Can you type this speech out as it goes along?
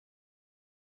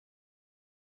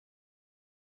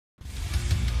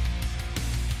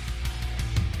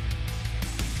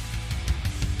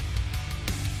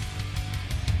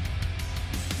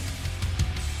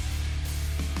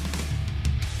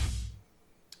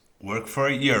Work for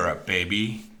Europe,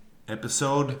 baby.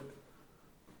 Episode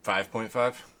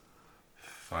 5.5?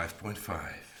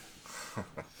 5.5.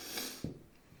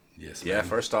 Yes, Yeah, man.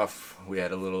 first off, we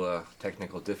had a little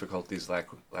technical difficulties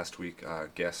last week. Our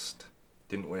guest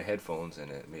didn't wear headphones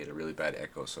and it made a really bad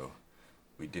echo, so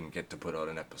we didn't get to put out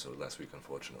an episode last week,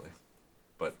 unfortunately.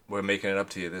 But we're making it up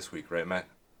to you this week, right, Matt?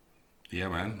 Yeah,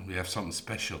 man. We have something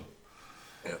special.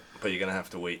 Yeah, but you're going to have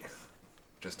to wait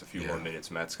just a few more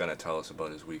minutes. Matt's going to tell us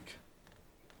about his week.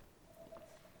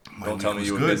 My Don't week tell me was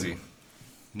you were good. busy.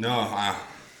 No,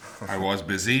 I was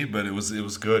busy, but it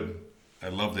was good. I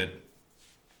loved it.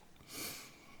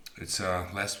 It's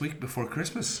last week before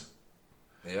Christmas,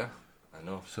 Yeah, I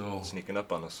know. so Sneaking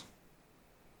up on us.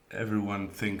 everyone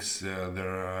thinks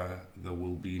there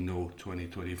will be no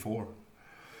 2024.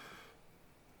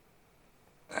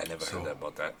 I never So- heard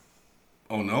about that.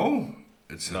 Oh no,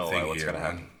 it's a No, thing what's here, gonna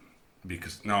man. happen?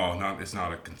 Because it's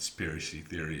not a conspiracy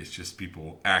theory. It's just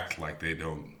people act like they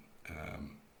don't.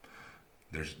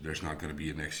 There's not going to be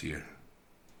a next year,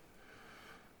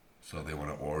 so they want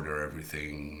to order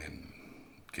everything and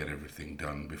get everything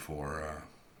done before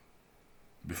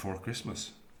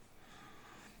Christmas.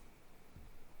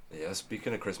 Yeah,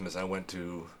 speaking of Christmas, I went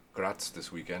to Graz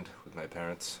this weekend with my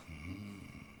parents.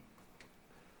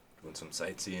 Doing some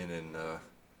sightseeing and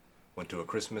went to a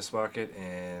Christmas market,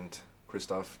 and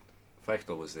Christoph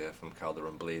Fechtel was there from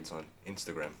Calderon Blades on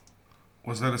Instagram.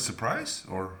 Was that a surprise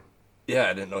or? Yeah,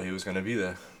 I didn't know he was going to be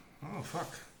there. Oh fuck,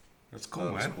 that's cool,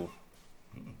 That was man. cool.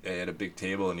 Yeah, he had a big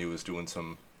table and he was doing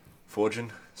some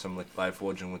forging, some like live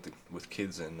forging with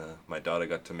kids, and my daughter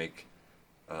got to make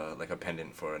like a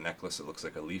pendant for a necklace that looks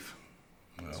like a leaf.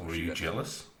 So Were she you got to-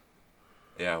 jealous?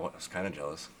 Yeah, I was kind of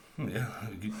jealous. Yeah,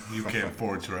 you can't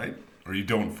forge, right? Or you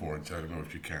don't forge. I don't know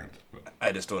if you can't. But.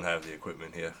 I just don't have the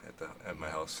equipment here at my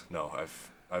house. No,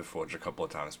 I've forged a couple of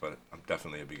times, but I'm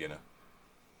definitely a beginner.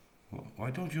 Well,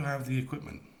 why don't you have the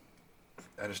equipment?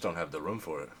 I just don't have the room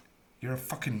for it. You're a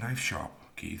fucking knife shop,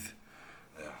 Keith.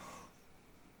 Yeah.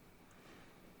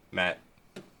 Matt,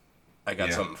 I got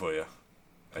Yeah. something for you.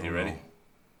 Are you Oh, ready? no.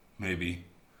 Maybe.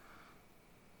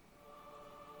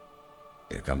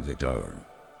 Here comes a turn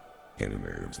in a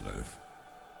man's life,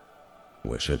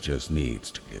 where shit just needs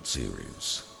to get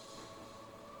serious.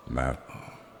 Matt,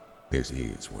 this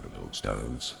is one of those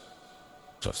times.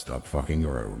 So stop fucking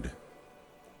around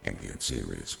and get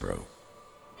serious, bro.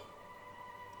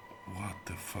 What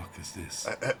the fuck is this?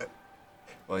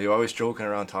 Well, you're always joking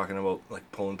around talking about like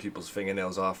pulling people's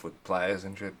fingernails off with pliers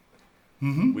and shit.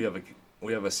 Mm-hmm.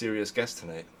 We have a serious guest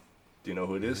tonight. Do you know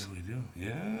who it is? We do.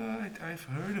 Yeah, I've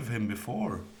heard of him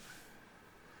before.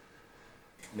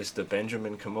 Mr.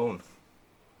 Benjamin Camone.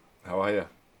 How are you?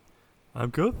 I'm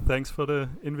good. Thanks for the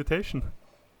invitation.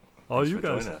 How are Thanks you for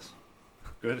guys? joining us.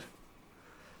 Good.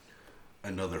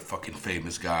 Another fucking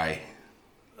famous guy.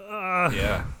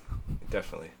 Yeah,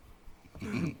 definitely.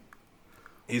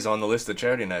 He's on the list of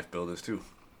charity knife builders too.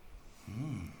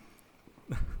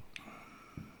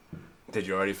 Did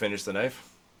you already finish the knife?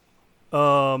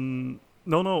 No,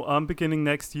 I'm beginning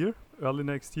next year, early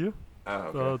next year. Ah,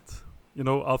 okay.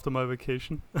 But after my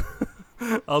vacation,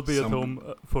 I'll be at Some-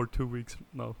 home for 2 weeks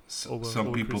now. Some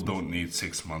over people Christmas. don't need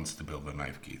 6 months to build a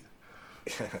knife, Keith.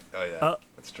 Oh yeah, Uh,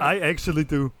 that's true. I actually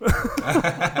do.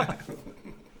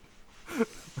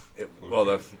 Well,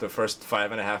 the first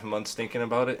 5.5 months thinking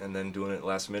about it and then doing it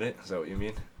last minute. Is that what you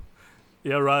mean?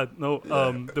 Yeah, right. No,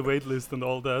 Yeah. the wait list and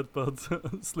all that, but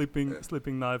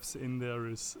slipping knives in there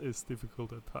is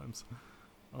difficult at times.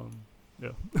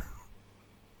 Yeah.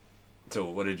 So,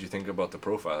 what did you think about the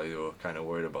profile? You were kind of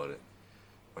worried about it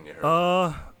when you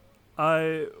heard.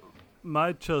 I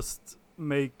might just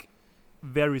make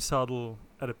very subtle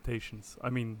adaptations. I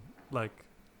mean, like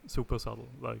super subtle,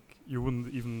 like you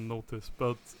wouldn't even notice.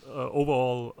 But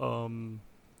overall,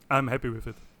 I'm happy with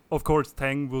it. Of course,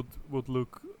 Tang would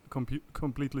look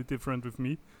completely different with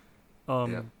me.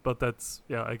 Yeah. But that's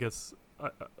I guess I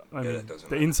Yeah, mean that doesn't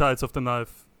the matter. insides of the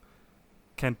knife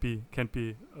can't be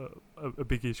a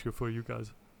big issue for you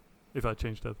guys if I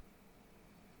change that.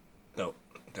 No,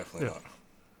 definitely Yeah. not.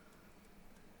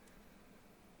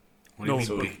 What do you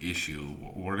No. mean big issue?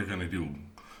 What are they gonna do?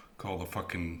 Call the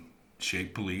fucking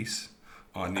shape police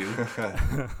on you?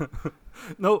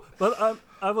 No, but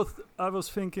I was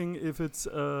thinking if it's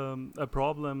a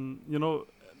problem,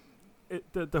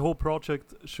 the whole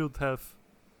project should have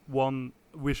one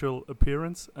visual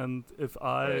appearance, and if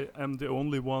I Right. am the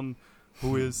only one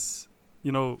who is,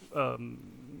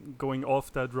 going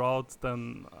off that route,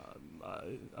 then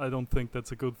I don't think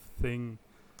that's a good thing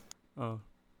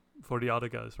for the other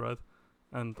guys, right?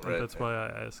 And Right, that's yeah. why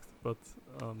I asked. But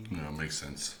Yeah, makes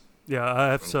sense. yeah, I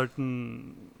have Mm.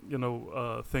 certain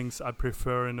things I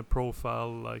prefer in a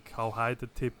profile, like how high the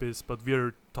tip is, but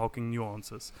we're talking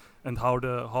nuances and how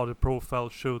the profile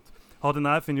should, how the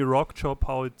knife in your rock chop,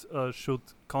 how it should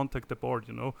contact the board.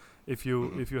 If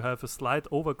you have a slight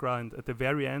overgrind at the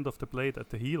very end of the blade at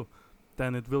the heel,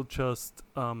 then it will just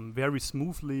very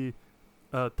smoothly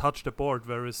touch the board.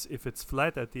 Whereas if it's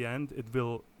flat at the end, it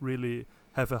will really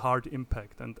have a hard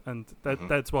impact, and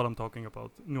that's what I'm talking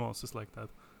about. Nuances like that.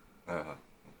 Okay.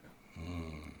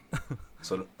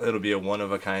 So it'll be a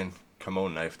one-of-a-kind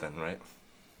Kamon knife then, right?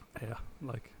 Yeah,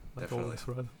 like Definitely. always,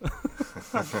 right?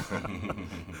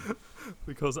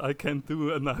 Because I can't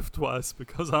do a knife twice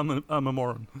because I'm a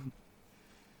moron.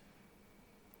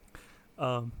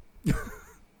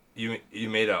 You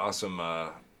made an awesome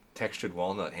textured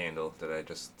walnut handle that I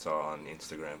just saw on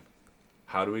Instagram.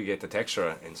 How do we get the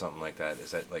texture in something like that?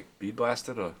 Is that like bead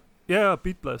blasted or? Yeah,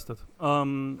 bead blasted.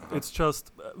 It's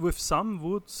just with some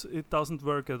woods it doesn't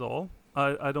work at all.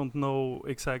 I don't know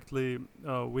exactly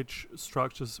which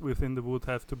structures within the wood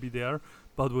have to be there,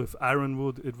 but with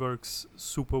ironwood it works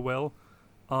super well.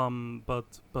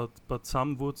 But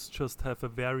some woods just have a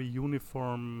very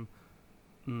uniform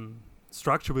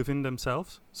structure within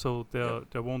themselves, so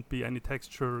there won't be any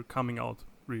texture coming out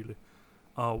really.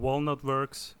 Walnut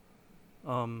works.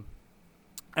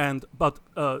 But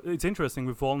it's interesting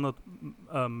with walnut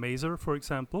mazer, for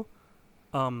example.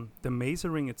 The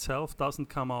mazering itself doesn't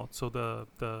come out, so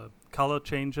the color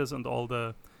changes and all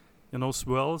the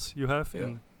swirls you have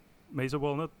in mazer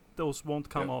walnut, those won't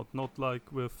come out. Not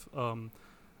like with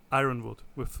ironwood.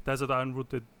 With desert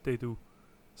ironwood, they do.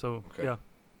 So yeah.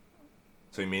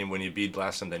 So you mean when you bead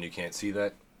blast them, then you can't see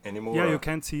that anymore? Yeah, or? you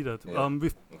can't see that. Yeah.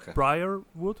 With briar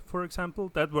wood, for example,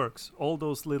 that works. All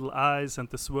those little eyes and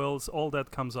the swirls, all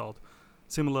that comes out.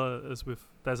 Similar as with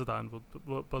desert ironwood.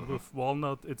 But with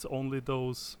walnut, it's only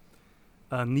those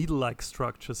needle-like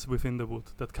structures within the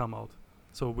wood that come out.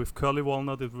 So with curly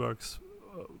walnut, it works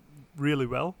really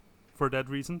well for that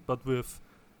reason. But with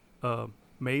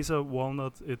mazer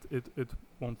walnut, it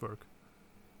won't work.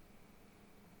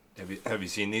 Have you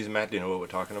seen these, Matt? Do you know what we're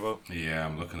talking about? Yeah,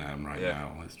 I'm looking at them right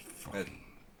now. It's fucking.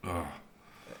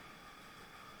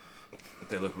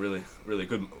 They look really, really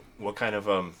good. What kind of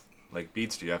like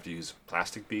beads do you have to use?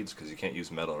 Plastic beads, because you can't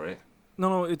use metal, right?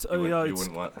 No, it's You it's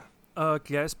wouldn't want.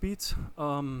 glass beads.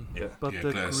 But yeah,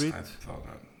 the glass, grid, I thought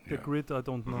that. the Yeah. grid, I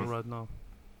don't know right now.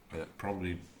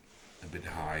 Probably a bit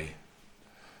high.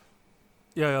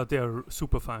 Yeah, they are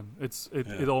super fine.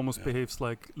 It almost yeah. behaves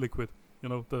like liquid.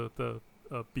 The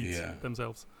beads Yeah.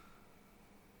 themselves.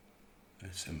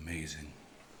 It's amazing.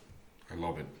 I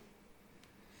love it.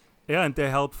 Yeah, and they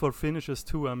help for finishes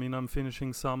too. I mean, I'm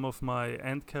finishing some of my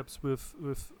end caps with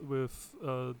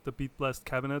the Bead Blast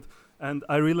cabinet, and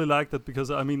I really like that because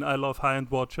I mean I love high-end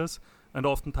watches, and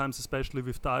oftentimes, especially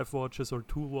with dive watches or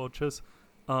tool watches,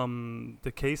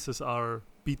 the cases are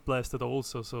bead blasted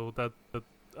also. So that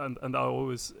and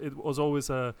it was always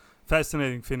a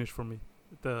fascinating finish for me.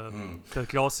 The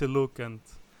glossy look, and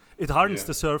it hardens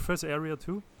the surface area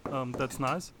too. That's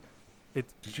nice.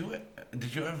 Did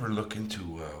you ever look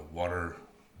into water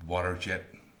jet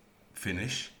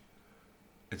finish?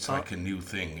 It's like a new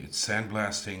thing. It's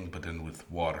sandblasting, but then with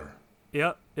water.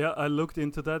 Yeah, I looked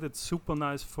into that. It's super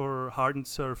nice for hardened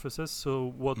surfaces.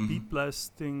 So what bead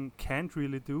blasting can't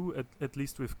really do, at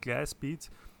least with glass beads,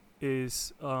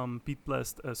 is bead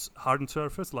blast a hardened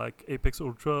surface like Apex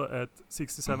Ultra at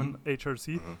 67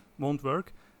 HRC won't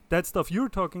work. That stuff you're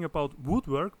talking about would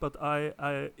work, but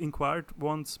I inquired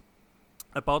once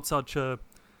about such a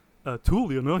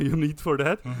tool, you need for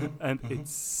that, and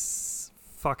it's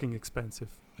fucking expensive.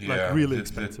 Yeah, like really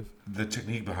expensive. The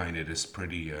technique behind it is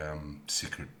pretty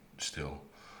secret still.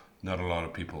 Not a lot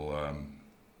of people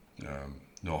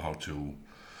know how to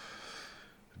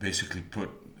basically put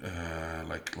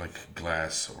like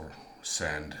glass or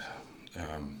sand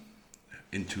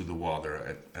into the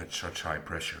water at such high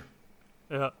pressure.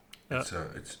 Yeah.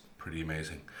 It's pretty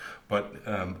amazing. But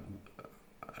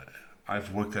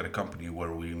I've worked at a company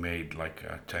where we made like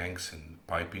tanks and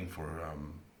piping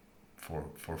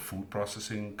for food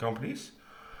processing companies.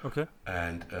 Okay.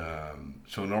 And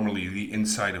so normally the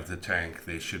inside of the tank,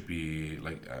 they should be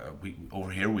like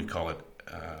over here we call it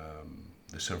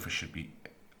the surface should be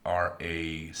RA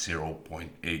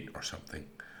 0.8 or something.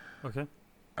 Okay.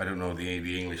 I don't know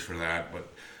the English for that,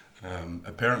 but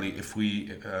apparently if we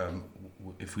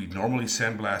normally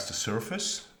sandblast the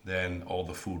surface, then all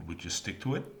the food would just stick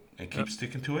to it and keep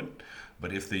sticking to it.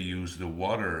 But if they use the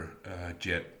water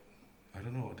jet, I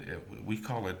don't know, we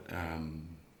call it.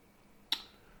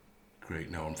 Great,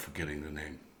 now I'm forgetting the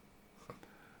name.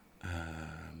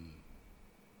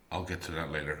 I'll get to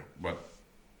that later. But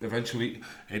eventually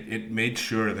it made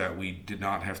sure that we did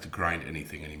not have to grind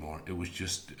anything anymore. It was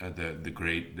just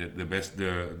the best,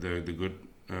 the good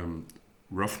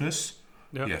roughness.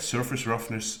 Yeah. Yeah, surface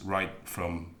roughness right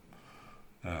from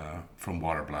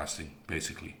water blasting,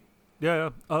 basically. Yeah,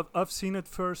 yeah. I've seen it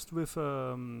first with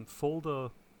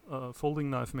folding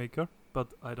knife maker,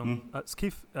 but I don't.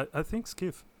 Skiff, I think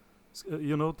Skiff.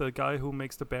 You know the guy who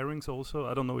makes the bearings also.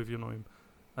 I don't know if you know him.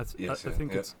 Yes, I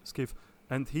think yeah. it's Skiff,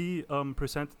 and he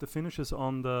presented the finishes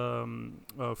on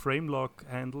the frame lock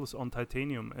handles on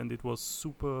titanium, and it was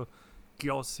super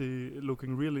glossy,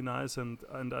 looking really nice.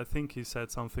 And I think he said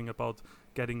something about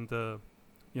getting the,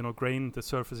 grain, the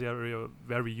surface area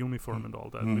very uniform and all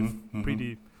that with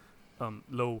pretty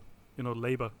low,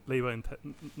 labor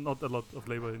not a lot of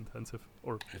labor intensive.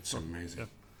 Or It's or- amazing.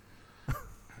 yeah.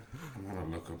 I want to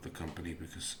look up the company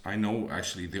because I know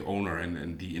actually the owner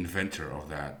and the inventor of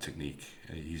that technique.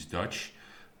 He's Dutch,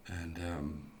 and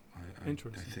I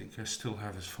Interesting. think I still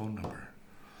have his phone number.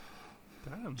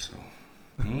 Damn. So,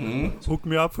 mhm. Hook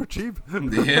me up for cheap.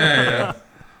 Yeah.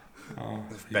 Oh,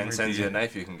 If he Ben might sends be- you a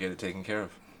knife, you can get it taken care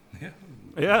of. Yeah.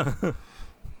 Yeah.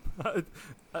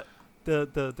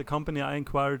 The company I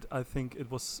inquired, I think it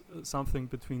was something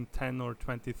between 10 or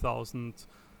 20,000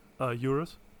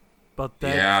 euros. But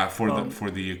that, Yeah, um, for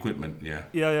the equipment. Yeah.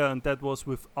 yeah, and that was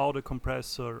without a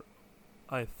compressor,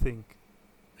 I think.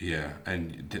 Yeah,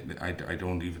 and I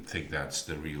don't even think that's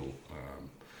the real,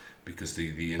 because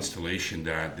the installation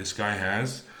that this guy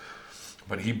has,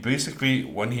 but he basically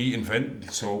when he invented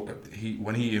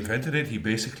it, he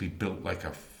basically built like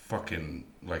a fucking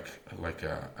like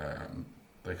a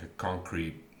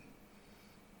concrete,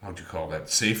 how do you call that,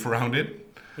 safe around it.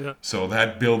 Yeah. So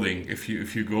that building, if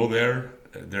you go there,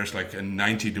 there's like a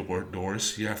 90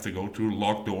 doors you have to go through,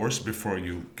 locked doors before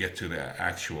you get to the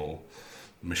actual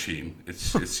machine.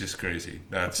 It's just crazy.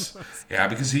 That's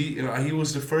because he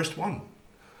was the first one,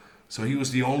 so he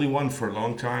was the only one for a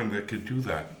long time that could do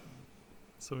that.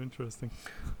 So interesting.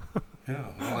 Yeah,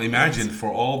 well, imagine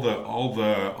for all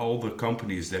the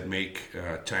companies that make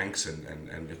tanks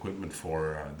and equipment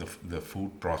for the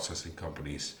food processing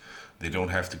companies, they don't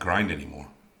have to grind anymore.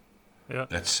 Yeah.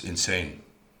 That's insane.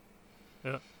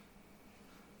 Yeah.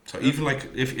 So even like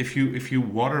if you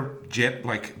water jet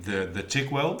like the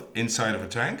TIG weld inside of a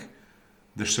tank,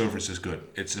 the surface is good.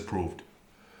 It's approved.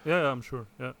 Yeah, I'm sure.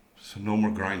 Yeah. So no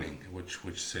more grinding, which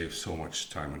saves so much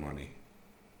time and money.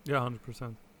 Yeah,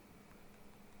 100%.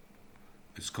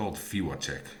 It's called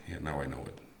Fiwatech. Yeah, now I know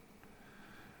it.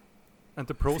 And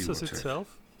the process Fiwatech.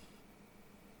 itself?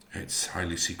 It's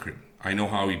highly secret. I know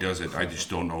how he does it. I just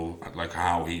don't know like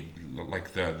how he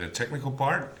like the technical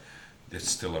part. It's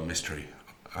still a mystery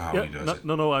how he does it.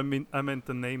 No. I meant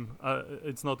the name.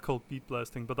 It's not called bead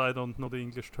blasting, but I don't know the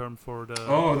English term for the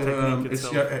technique it's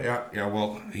itself. yeah.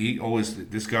 Well,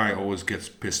 this guy always gets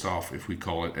pissed off if we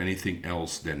call it anything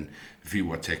else than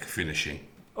Fiwatech finishing.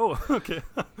 Oh, okay.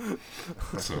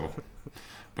 So,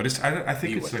 but I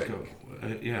think it's like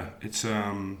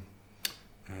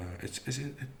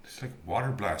it's like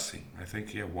water blasting. I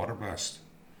think water blast.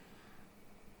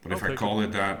 But if I Okay, call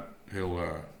it that,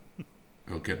 he'll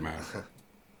get mad.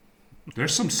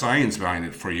 There's some science behind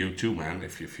it for you too, man.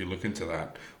 If you look into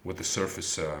that with the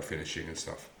surface finishing and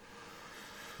stuff.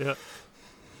 Yeah.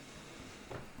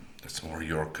 That's more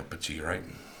your cup of tea, right?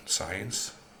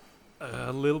 Science.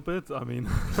 A little bit. I mean,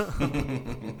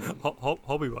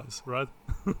 hobby-wise, right?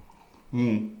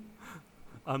 I'm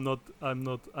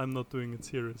not doing it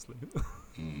seriously.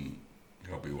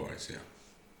 Hobby wise, yeah.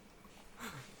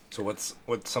 So what's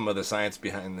some of the science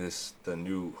behind the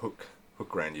new hook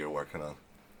grind you're working on?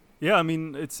 Yeah, I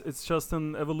mean it's just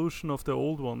an evolution of the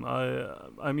old one.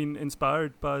 I mean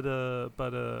inspired by the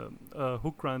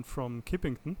hook grind from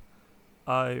Kippington.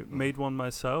 I made one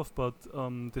myself, but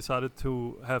decided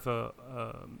to have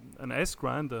an S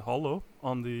grind, a hollow,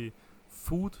 on the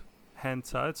food hand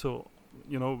side. So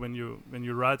when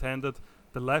you're right-handed,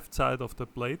 the left side of the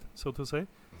blade, so to say,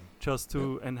 just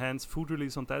to enhance food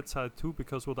release on that side too.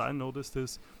 Because what I noticed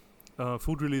is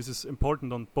food release is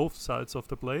important on both sides of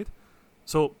the blade.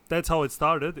 So that's how it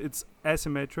started. It's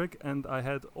asymmetric, and I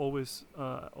had always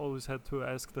had to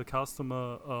ask the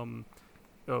customer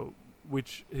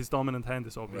which his dominant hand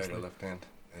is, obviously. Right or left hand?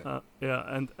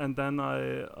 And then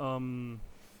I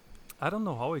don't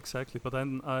know how exactly, but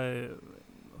then I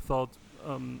thought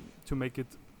to make it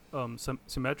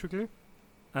symmetrically,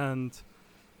 and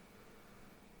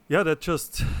that's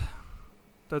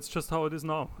just how it is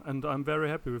now, and I'm very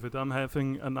happy with it. I'm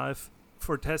having a knife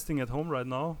for testing at home right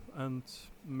now and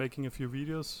making a few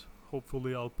videos.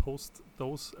 Hopefully I'll post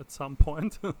those at some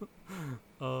point.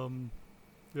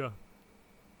 Yeah.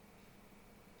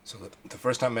 So the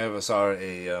first time I ever saw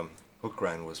a hook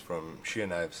grind was from Shear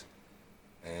Knives,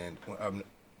 and I'm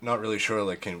not really sure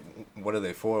like what are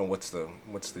they for and what's the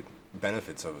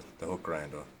benefits of the hook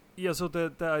grind or Yeah, so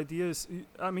the idea is,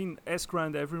 I mean, S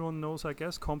grind everyone knows, I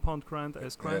guess, compound grind,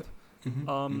 S grind.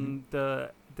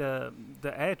 The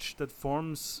edge that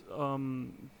forms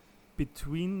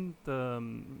between the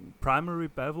primary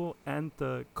bevel and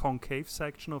the concave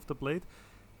section of the blade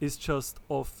is just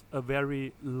of a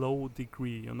very low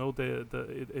degree. You know,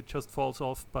 it just falls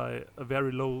off by a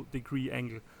very low degree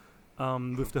angle.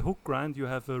 With the hook grind, you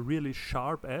have a really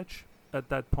sharp edge at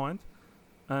that point,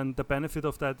 and the benefit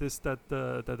of that is that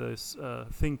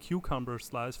thin cucumber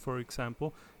slice, for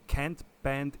example, can't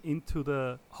bend into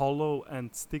the hollow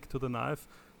and stick to the knife.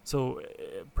 So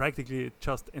practically, it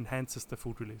just enhances the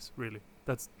food release. Really,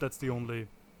 that's the only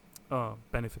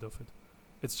benefit of it.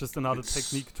 It's just another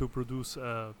technique to produce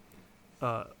a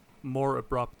more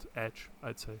abrupt edge,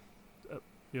 I'd say.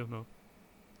 You know.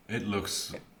 It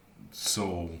looks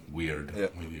so weird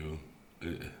when you.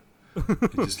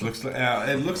 It just looks like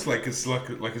it looks like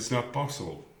it's not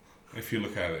possible. If you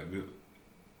look at it,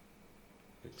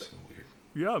 it's so weird.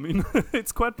 Yeah, I mean,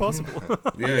 it's quite possible.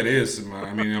 Yeah, it is.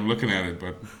 I mean, I'm looking at it,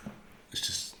 but it's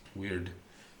just weird.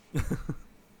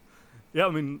 Yeah, I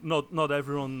mean, not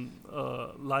everyone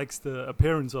likes the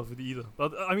appearance of it either.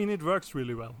 But I mean, it works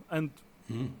really well. And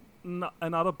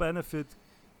another benefit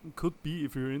could be,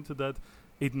 if you're into that,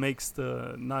 it makes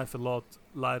the knife a lot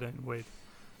lighter in weight.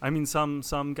 I mean,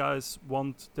 some guys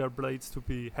want their blades to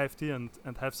be hefty and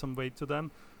have some weight to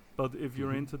them. But if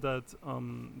you're into that,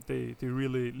 they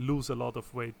really lose a lot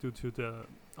of weight due to the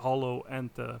hollow and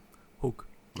the hook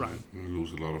grind. You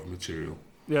lose a lot of material.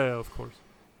 Yeah, of course.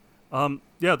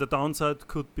 Yeah, the downside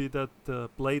could be that the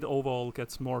blade overall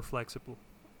gets more flexible.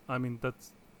 I mean, that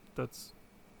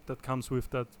comes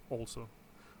with that also.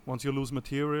 Once you lose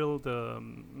material, the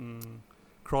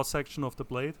cross section of the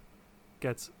blade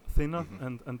gets thinner,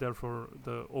 and therefore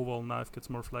the overall knife gets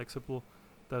more flexible.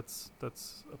 That's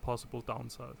a possible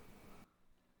downside.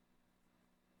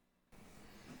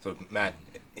 So Matt,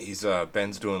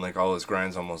 Ben's doing like all his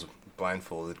grinds almost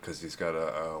blindfolded because he's got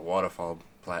a waterfall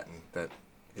platen that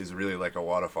is really like a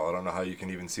waterfall. I don't know how you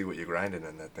can even see what you're grinding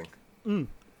in that thing.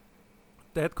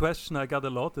 That question I got a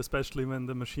lot, especially when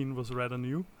the machine was rather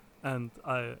new, and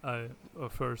I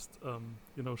first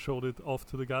showed it off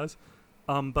to the guys.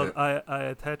 But I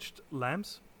attached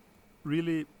lamps,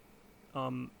 really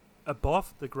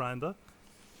above the grinder,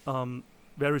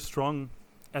 very strong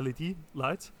LED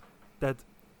lights that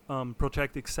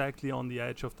project exactly on the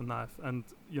edge of the knife, and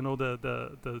you know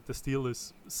the steel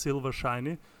is silver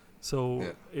shiny,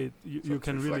 so you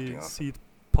can really see it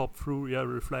pop through,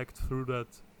 reflect through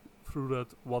that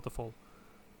waterfall.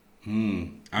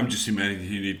 I'm just imagining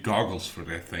you need goggles for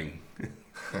that thing.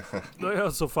 Yeah,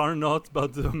 so far not,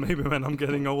 but maybe when I'm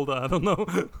getting older, I don't know.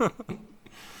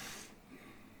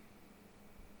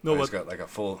 No, it's got like a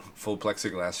full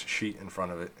plexiglass sheet in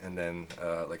front of it, and then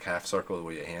like half circle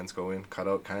where your hands go in, cut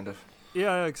out kind of.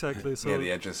 Yeah, exactly. So near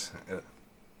the edges.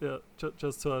 Yeah,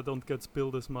 just so I don't get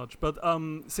spilled as much. But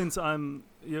since I'm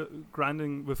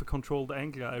grinding with a controlled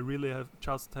angle, I really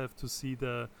have to see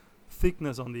the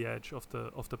thickness on the edge of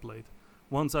the blade.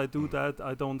 Once I do that,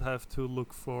 I don't have to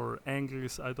look for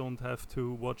angles. I don't have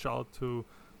to watch out to,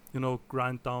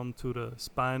 grind down to the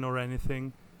spine or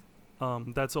anything.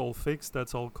 That's all fixed.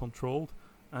 That's all controlled,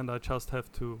 and I just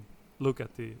have to look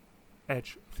at the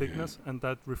edge thickness, and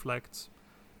that reflects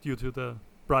due to the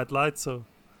bright light. So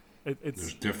it's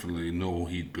there's definitely no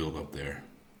heat buildup there.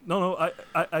 No,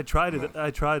 I tried it.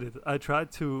 I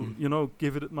tried to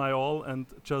give it my all, and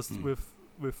just with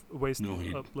waste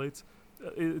blades,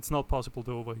 it's not possible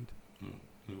to overheat.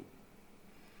 No.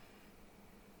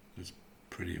 It's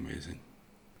pretty amazing.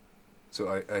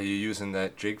 So are you using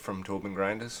that jig from Tobin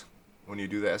Grinders when you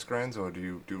do the S grinds, or do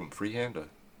you do them freehand?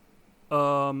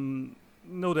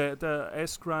 No, the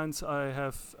S grinds, I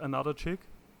have another jig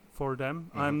for them.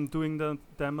 I'm doing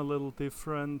them a little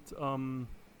different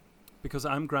because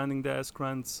I'm grinding the S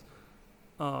grinds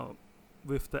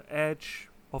with the edge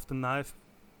of the knife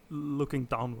looking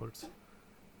downwards.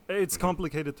 It's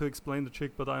complicated to explain the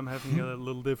jig, but I'm having a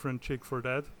little different jig for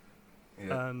that.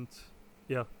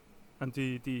 Yeah. And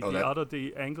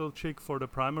the angle jig for the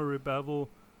primary bevel,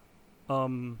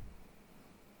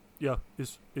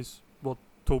 is what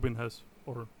Tobin has,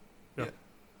 or yeah.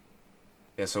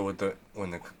 Yeah, so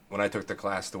when I took the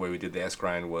class, the way we did the S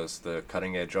grind was the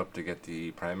cutting edge up to get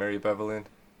the primary bevel in,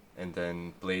 and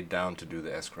then blade down to do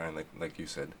the S grind, like you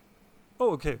said.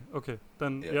 Oh, okay.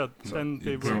 Then So then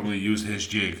they will probably use his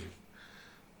jig.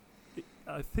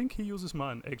 I think he uses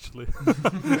mine actually.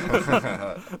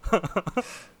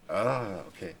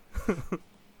 Okay.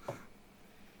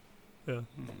 Yeah.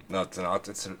 No,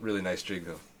 it's a really nice jig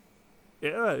though.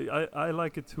 Yeah, I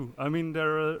like it too. I mean,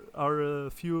 there are a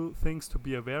few things to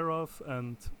be aware of,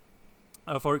 and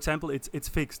for example, it's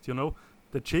fixed. You know,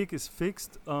 the jig is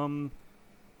fixed to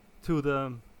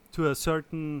a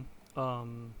certain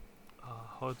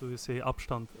how do you say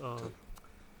Abstand?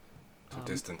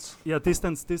 Distance. Yeah,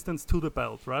 distance to the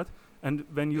belt, right? And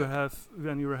when you Yeah.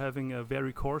 when you're having a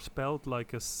very coarse belt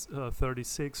like a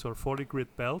 36 or 40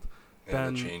 grit belt, Yeah,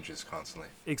 then that changes constantly.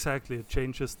 exactly it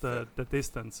changes Yeah. the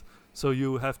distance. So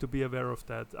you have to be aware of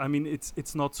that. I mean,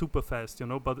 it's not super fast, you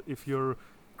know, but if you're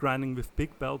grinding with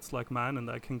big belts like mine, and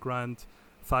I can grind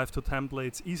 5 to 10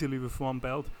 blades easily with one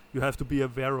belt, you have to be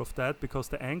aware of that because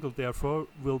the angle therefore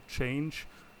will change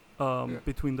Yeah.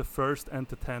 between the first and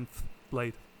the 10th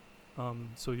blade.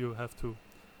 So you have to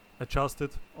adjust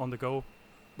it on the go,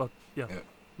 but yeah.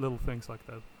 Little things like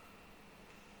that.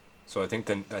 So I think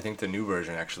the new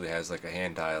version actually has like a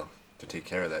hand dial to take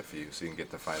care of that for you, so you can get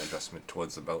the fine adjustment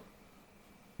towards the belt.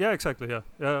 Yeah, exactly. Yeah,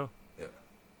 yeah.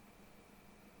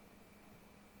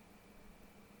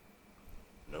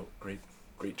 No,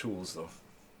 great tools though.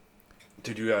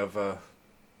 Do you have the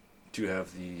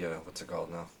what's it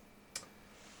called now?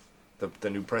 The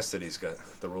new press that he's got,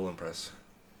 the rolling press.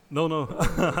 No,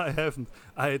 I haven't.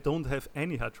 I don't have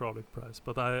any hydraulic press,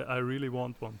 but I really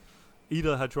want one.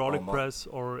 Either hydraulic my- press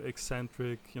or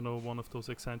eccentric, you know, one of those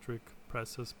eccentric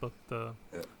presses, but the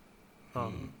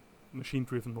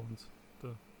machine-driven ones,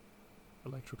 the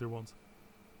electrical ones.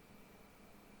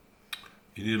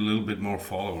 You need a little bit more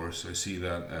followers. I see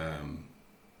that.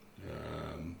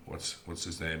 What's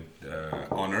his name?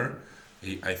 Honor.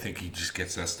 I think he just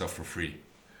gets that stuff for free.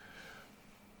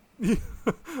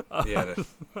 Yeah,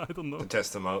 I don't know. to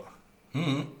test them out.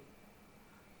 Hmm.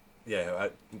 Yeah,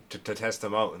 to test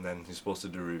them out, and then he's supposed to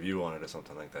do a review on it or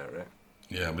something like that, right?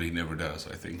 Yeah, but he never does.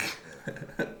 I think.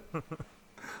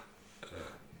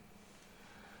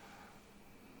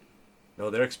 No,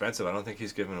 they're expensive. I don't think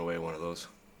he's giving away one of those.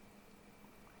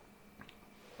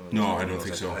 No, One I of don't those.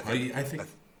 think so. I think.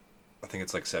 I think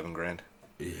it's like $7,000.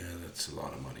 Yeah, that's a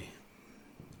lot of money.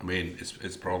 I mean,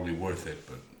 it's probably worth it,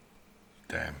 but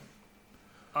damn.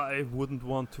 I wouldn't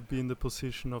want to be in the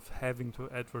position of having to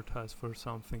advertise for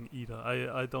something either.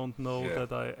 I don't know Yeah.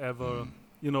 that I ever,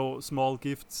 you know, small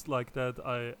gifts like that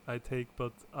I take,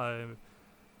 but I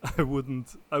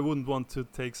wouldn't want to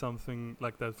take something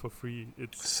like that for free.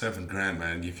 It's $7,000,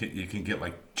 man. You can get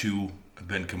like 2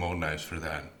 Ben Commode knives for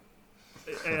that.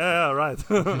 yeah, right.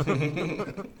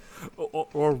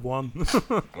 or one.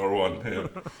 Or one.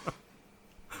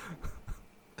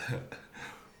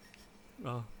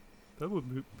 Yeah. That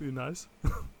would be nice.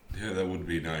 Yeah, that would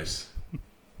be nice.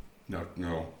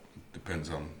 No, depends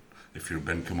on if you're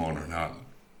Ben Commode or not.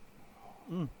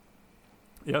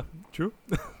 Yeah, true.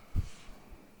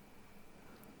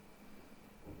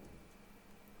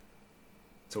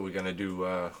 So we're gonna do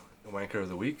wanker of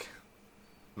the week,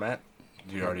 Matt.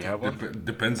 Do you already have one?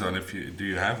 Depends on if you do.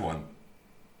 You have one.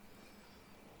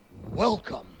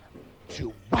 Welcome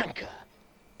to Wanker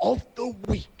of the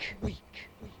Week.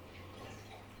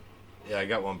 Yeah, I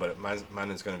got one, but mine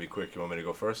is gonna be quick. You want me to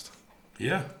go first?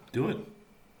 Yeah, do it.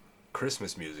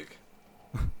 Christmas music.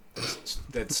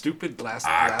 That stupid last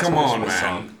Come on, Christmas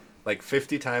man. song. Like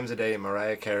 50 times a day,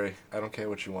 Mariah Carey. I don't care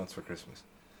what she wants for Christmas.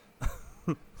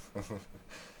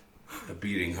 A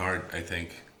beating heart, I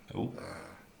think. Oh.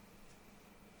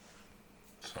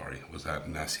 Sorry, was that a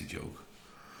nasty joke?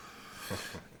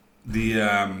 The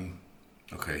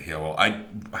okay, yeah. Well, I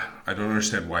don't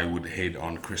understand why you would hate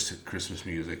on Christmas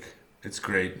music. It's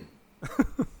great.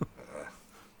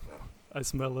 I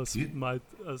smell a You-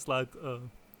 slight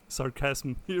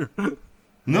sarcasm here.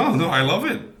 No, I love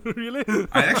it. Really?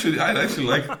 I actually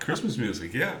like Christmas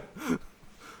music. Yeah.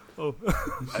 Oh.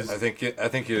 I think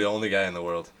you're the only guy in the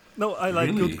world. No, I like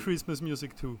Really? good Christmas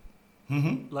music too.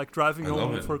 Mm-hmm. Like driving I love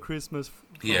home it. for Christmas.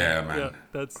 Yeah, man. Yeah,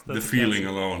 that's The a feeling classic.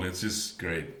 alone, it's just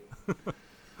great.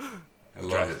 I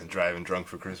love it. Driving drunk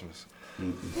for Christmas.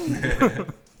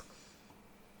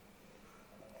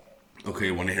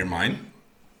 Okay, want to hear mine?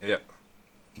 Yeah.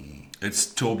 It's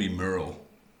Toby Merle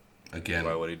again.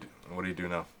 Why? What do you do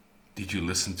now? Did you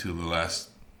listen to the last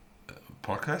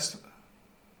podcast?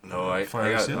 No, I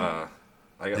Fire got Sale?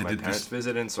 I got They my did parents this-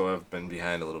 visiting, so I've been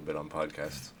behind a little bit on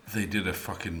podcasts. They did a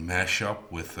fucking mashup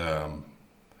with the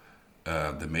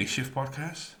Makeshift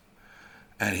podcast,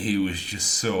 and he was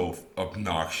just so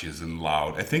obnoxious and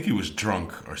loud. I think he was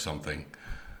drunk or something.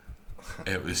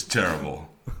 It was terrible.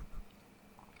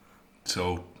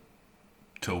 So,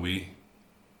 Toby,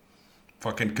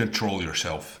 fucking control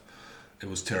yourself. It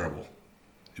was terrible.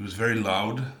 He was very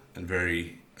loud and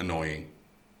very annoying.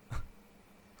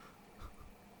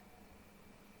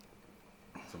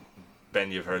 Ben,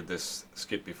 you've heard this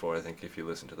skit before, I think, if you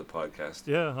listen to the podcast.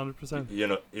 Yeah, 100%. You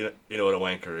know what a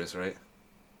wanker is, right?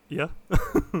 Yeah.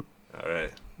 All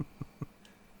right.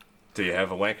 Do you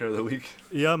have a wanker of the week?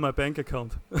 Yeah, my bank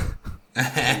account.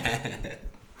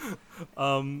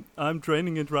 I'm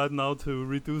draining it right now to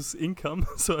reduce income,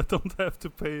 so I don't have to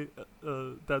pay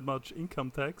that much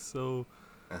income tax. So,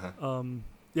 Uh-huh.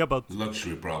 yeah, but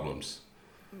Luxury problems.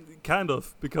 kind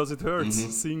of, because it hurts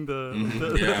Mhm. seeing the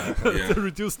Yeah, yeah. the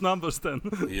reduced numbers. Then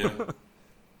Yeah.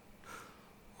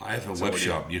 I have a So web what do you-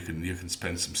 shop you can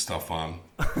spend some stuff on.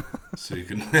 So you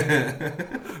can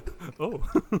oh,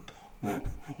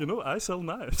 you know, I sell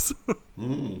knives.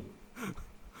 Mm.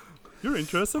 You're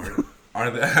interested?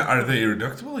 Are they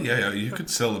reductible? Yeah, you could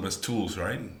sell them as tools,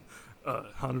 right?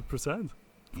 100%,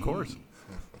 of course.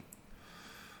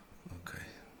 Okay.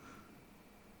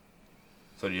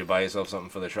 So do you buy yourself something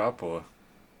for the shop, or?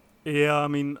 Yeah, I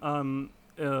mean,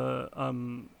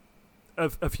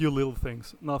 a few little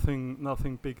things.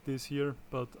 Nothing big this year,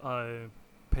 but I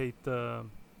paid the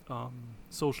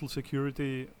Social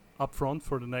Security upfront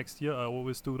for the next year. I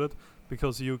always do that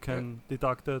because you can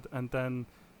deduct it, and then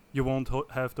you won't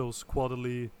have those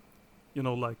quarterly, you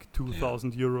know, like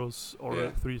 2,000 euros or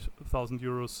Yeah. 3,000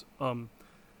 euros.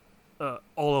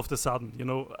 All of the sudden, you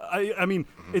know, I mean,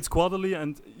 it's quarterly,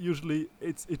 and usually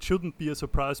it shouldn't be a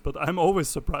surprise, but I'm always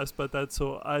surprised by that.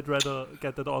 So I'd rather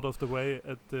get that out of the way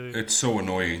at the It's so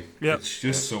annoying. Yeah. It's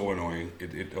just so annoying.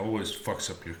 It always fucks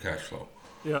up your cash flow.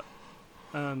 yeah,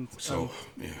 and So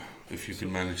yeah, if you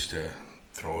can manage to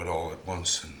throw it all at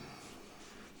once and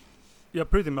yeah,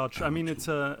 pretty much. I mean, it's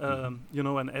you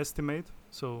know, an estimate,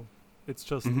 so it's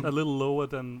just Mhm. a little lower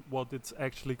than what it's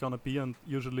actually gonna be, and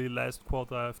usually last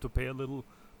quarter I have to pay a little,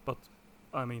 but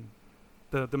I mean,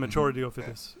 the majority of it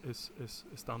Yeah.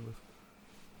 is done with.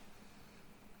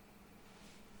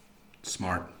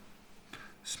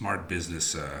 smart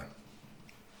business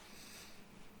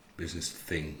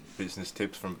thing. Business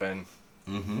tips from Ben.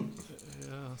 Mm-hmm.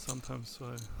 Yeah, sometimes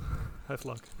I have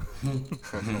luck.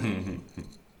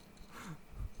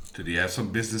 Did you have some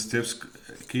business tips,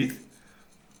 Keith?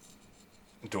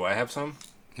 Do I have some?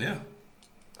 Yeah.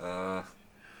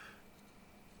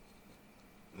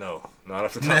 No, not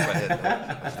off the top of my head.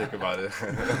 No. Let's think about it.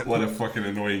 What a fucking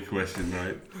annoying question,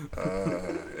 right?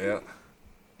 Yeah.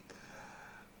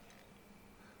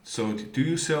 So, do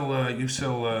you sell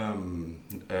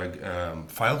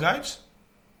file guides?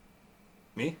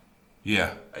 Me?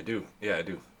 Yeah, I do. Yeah, I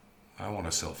do. I want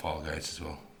to sell file guides as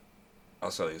well.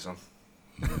 I'll sell you some.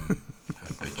 I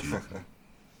bet you.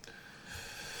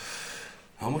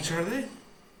 How much are they?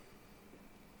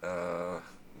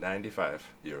 95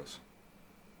 euros.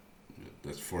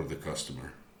 That's for the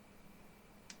customer.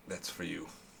 That's for you.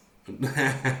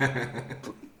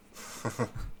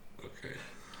 Okay.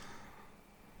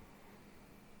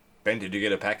 Ben, did you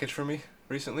get a package from me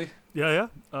recently? Yeah.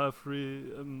 I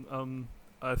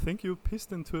think you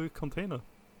pissed into a container,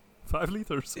 5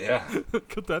 liters. Yeah.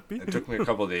 Could that be? It took me a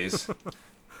couple days.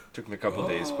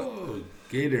 But Oh,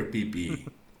 gator pee-pee.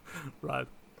 Right.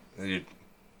 did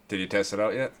you test it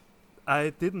out yet? I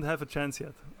didn't have a chance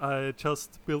yet. I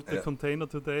just built the Yeah. container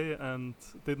today and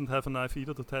didn't have a knife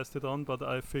either to test it on, but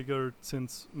I figured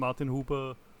since Martin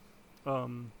Huber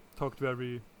talked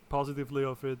very positively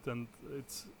of it, and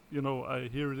it's, you know, I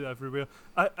hear it everywhere.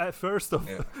 I first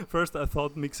I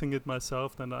thought mixing it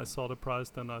myself, then I saw the price,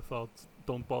 then I thought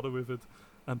don't bother with it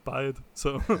and buy it.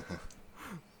 So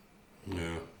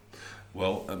Yeah.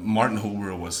 Well, Martin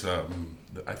Huber was,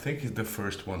 I think, he's the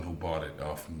first one who bought it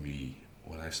off me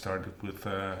when I started with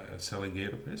selling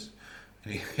gator piss.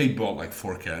 He bought like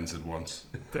 4 cans at once.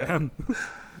 damn.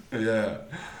 Yeah.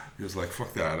 He was like,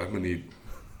 fuck that, I'm gonna need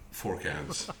 4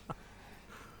 cans.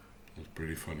 It was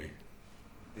pretty funny.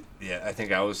 Yeah, I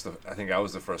think I was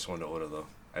the first one to order though.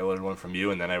 I ordered one from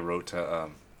you, and then I wrote to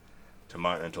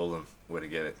Martin and told him where to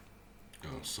get it.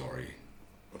 Oh, sorry.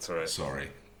 That's all right. Sorry.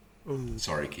 Oh,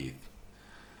 Sorry, Keith.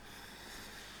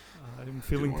 I'm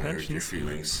feeling Didn't want to hurt your tensions.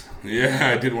 feelings.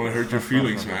 Yeah, I didn't want to hurt your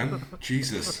feelings, man.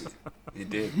 Jesus. You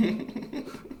did.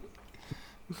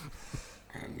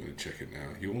 I'm gonna check it now.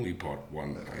 You only bought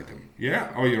 1 item.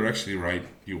 Yeah. Oh, you're actually right.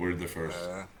 You were the first.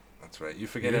 That's right. You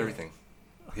forget Yeah. everything.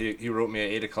 He wrote me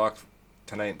at 8:00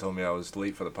 tonight and told me I was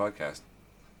late for the podcast.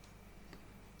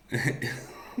 The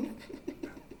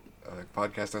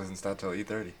podcast doesn't start till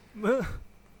 8:30.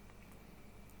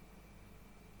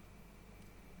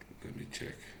 Let me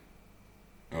check.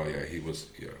 Oh yeah, he was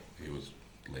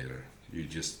later.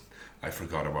 I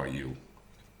forgot about you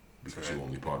because you Right.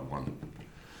 only bought 1.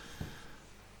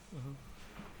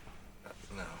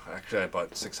 Actually, I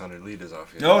bought 600 liters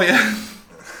off you. Oh yeah.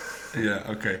 Yeah.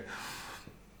 Okay.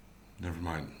 Never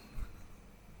mind.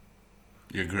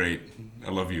 You're great. I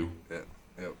love you. Yeah.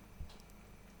 Yep.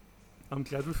 I'm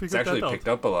glad we It's figured actually that out. picked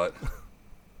up a lot.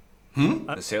 Hmm.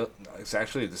 The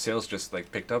sales just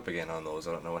like picked up again on those.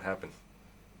 I don't know what happened.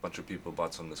 A bunch of people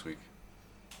bought some this week.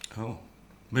 Oh.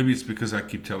 Maybe it's because I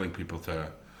keep telling people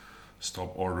to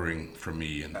stop ordering from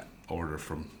me and order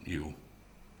from you.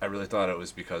 I really thought it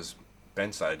was because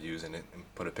Ben started using it and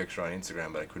put a picture on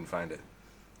Instagram, but I couldn't find it.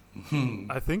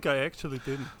 I think I actually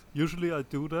didn't. Usually I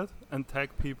do that and tag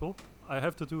people. I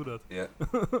have to do that. Yeah.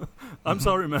 I'm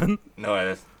sorry, man. No,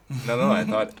 I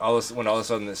thought when all of a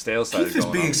sudden the sales started Keith is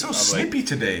going being up, so I'm snippy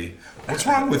today. What's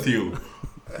wrong with you?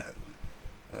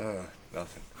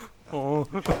 nothing. Oh.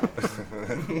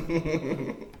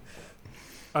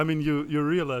 I mean, you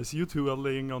realize you two are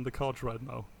laying on the couch right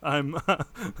now.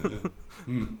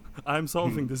 I'm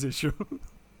solving this issue.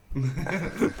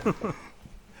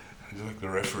 You're like the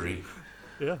referee.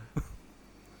 Yeah.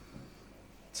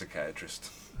 Psychiatrist.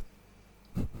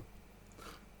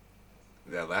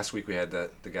 Yeah, last week we had the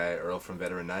guy Earl from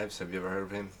Veteran Knives. Have you ever heard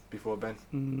of him before,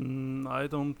 Ben? I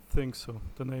don't think so.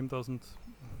 The name doesn't.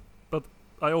 But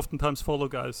I oftentimes follow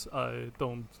guys I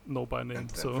don't know by name.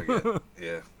 And So forget.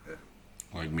 Yeah.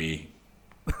 Like me.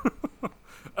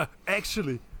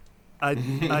 actually, I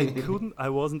couldn't. I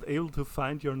wasn't able to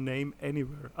find your name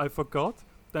anywhere. I forgot.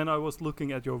 Then I was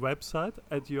looking at your website,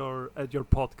 at your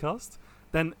podcast.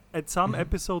 Then at some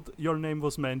episode your name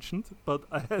was mentioned, but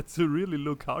I had to really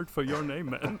look hard for your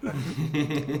name, man.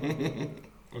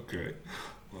 Okay.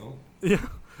 Well, Yeah,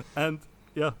 and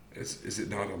yeah, is it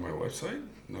not on my website?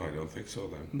 No, I don't think so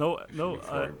then. no, Should no. look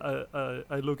for it.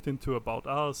 I looked into About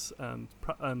Us and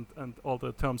all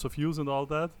the terms of use and all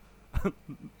that.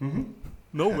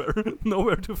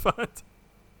 Nowhere to find.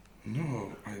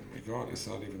 No, my God, it's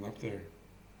not even up there.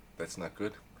 That's not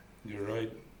good. You're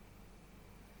right.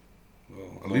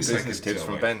 Well, at No least I business can tips tell,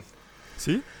 from like- Ben.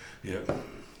 See? Yeah,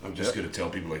 I'm just Yep. gonna tell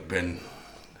people like Ben.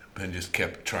 Ben just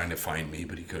kept trying to find me,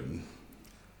 but he couldn't.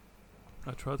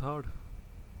 I tried hard.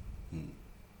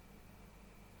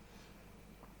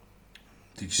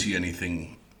 Did you see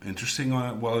anything interesting on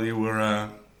it while you were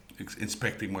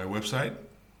inspecting my website?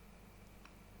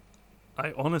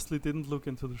 I honestly didn't look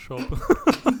into the shop.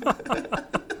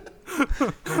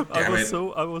 Damn it.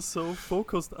 I was so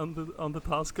focused on the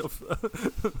task of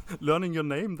learning your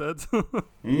name that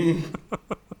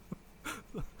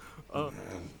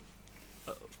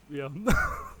yeah.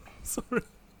 Sorry.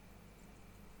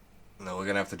 No, we're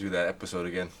gonna have to do that episode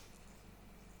again.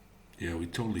 Yeah, we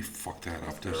totally fucked that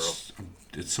up.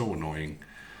 It's so annoying.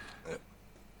 Yep.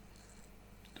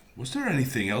 Was there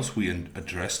anything else we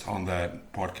addressed on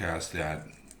that podcast that...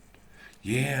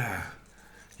 Yeah.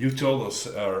 You told us,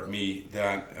 or me,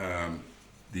 that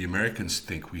the Americans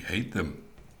think we hate them.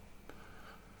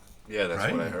 Yeah, that's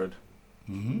Right? what I heard.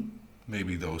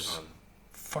 Maybe those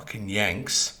fucking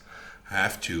Yanks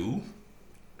have to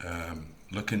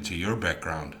look into your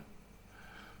background.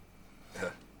 Yeah.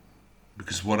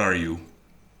 Because what are you?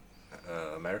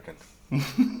 American.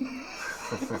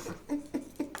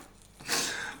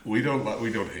 We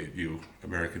don't hate you,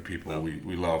 American people. No.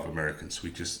 We love Americans.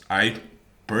 I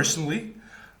personally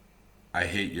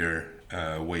hate your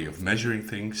way of measuring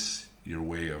things, your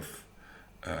way of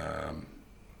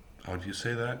how do you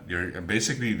say that?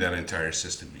 Basically that entire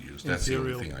system you use. That's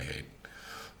Imperial. the only thing I hate.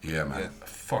 Yeah, man. Yeah.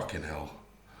 Fucking hell.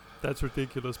 That's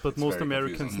ridiculous, but It's most very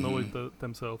Americans confusing. know it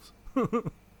themselves.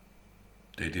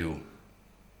 They do.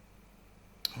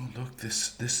 Oh look,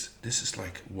 this is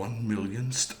like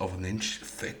 1/1,000th of an inch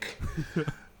thick.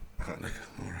 Like,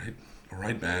 all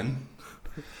right, man.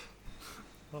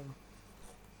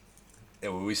 Yeah,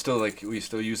 well, we still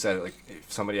use that. Like,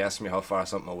 if somebody asks me how far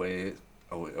something away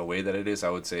that it is, I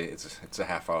would say it's a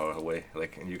half hour away.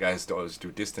 Like, and you guys always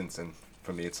do distance, and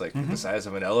for me, it's like the size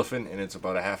of an elephant, and it's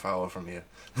about a half hour from here.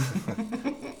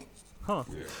 Huh.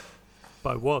 Yeah.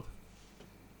 By what?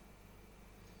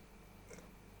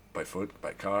 By foot,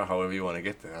 by car, however you want to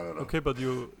get there. I don't know. Okay, but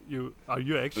you are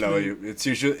you actually No, it's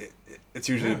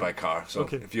usually by car. So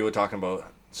Okay. if you were talking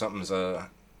about something's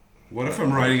What if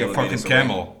I'm riding a fucking kilometers away.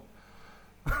 camel?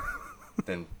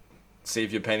 then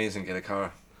save your pennies and get a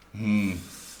car.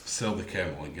 Sell the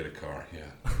camel and get a car.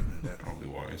 Yeah, probably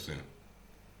wise. Yeah.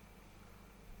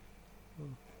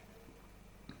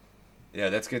 Yeah,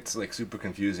 that gets like super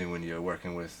confusing when you're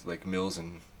working with like mills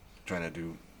and trying to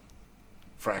do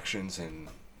fractions, and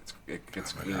it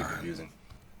gets really man. confusing.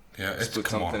 Yeah, it's Split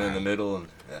come on, something in the man. middle, and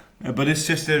yeah. Yeah, but it's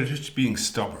just they're just being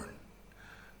stubborn.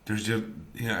 There's just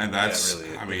and that's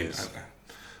really, I it mean, is.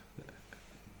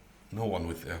 no one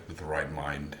with the right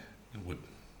mind would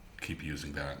keep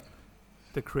using that.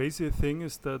 The crazy thing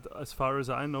is that, as far as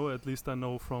I know, at least I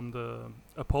know from the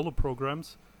Apollo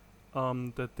programs,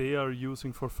 that they are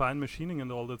using for fine machining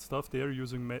and all that stuff. They are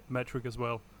using metric as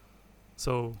well.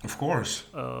 So Of course,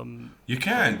 um, you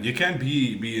can't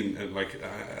be in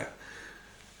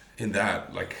in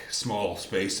that like small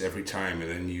space every time and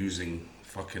then using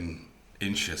fucking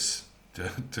inches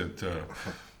to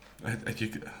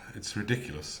it's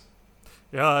ridiculous.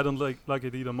 yeah, I don't like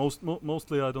it either.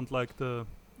 Mostly I don't like the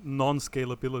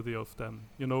non-scalability of them.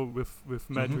 You know, with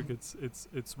metric,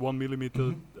 it's 1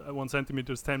 millimeter, 1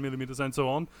 centimeter, 10 millimeters, and so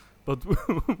on. But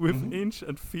with inch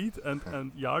and feet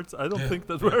and yards, I don't Yeah, think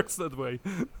that yeah. works that way.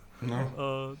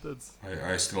 No, That's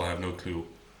I still have no clue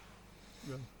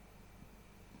yeah.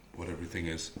 what everything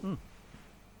is.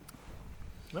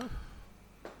 Yeah.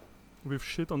 We've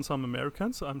shit on some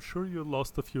Americans. I'm sure you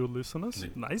lost a few listeners.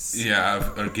 Nice.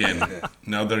 Yeah, again.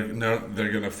 Now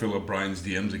they're gonna fill up Brian's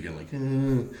DMs again. Like,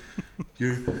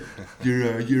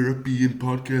 your European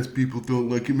podcast people don't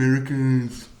like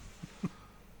Americans.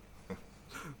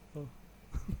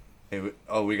 Hey,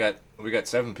 we got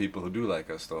 7 people who do like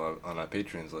us though on our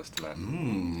patrons list,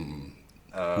 man.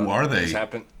 Who are they? This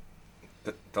happened.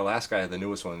 The last guy, the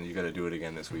newest one, you got to do it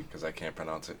again this week because I can't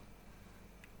pronounce it.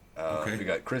 Okay. We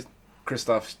got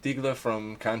Christoph Stiegler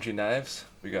from Kanji Knives.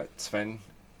 We got Sven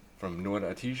from Nord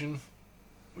Artesian.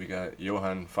 We got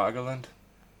Johan Fagerland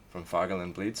from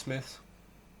Fagerland Bladesmiths.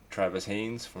 Travis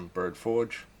Haynes from Bird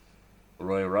Forge.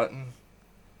 Roy Rutten.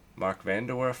 Mark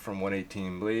Vanderwerf from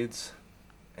 118 Blades.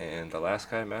 And the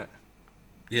last guy, Matt.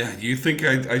 Yeah, you think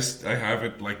I have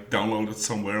it like downloaded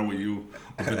somewhere what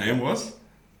the name was?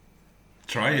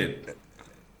 Try it.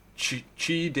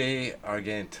 Chi de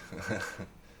Argent.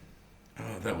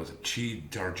 Oh, that was a Chi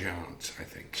d'Argent, I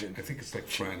think. I think it's like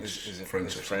French. Is it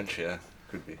French. French? Yeah,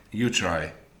 could be. You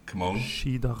try. Come on.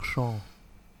 Chi d'argent.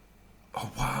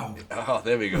 Oh wow. Oh,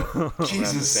 there we go. I'm gonna have to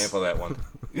Jesus. sample that one.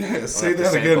 Yeah, say have to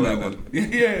that again, sample man.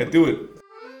 that Yeah, do it.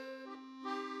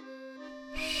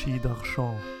 Chi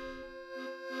d'argent.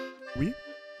 Oui.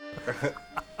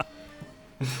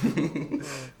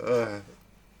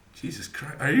 Jesus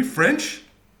Christ. Are you French?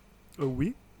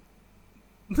 Oui.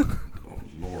 Oh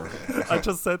Lord. I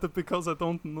just said it because I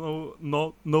don't know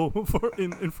for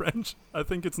in French. I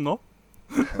think it's no.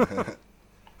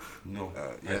 No.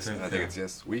 Yes, I think it's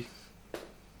yes. We.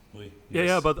 Oui. Yeah,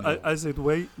 Yes, but no. I said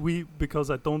oui because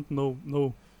I don't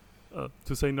know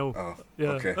to say no. Oh, Yeah.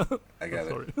 okay. I got it.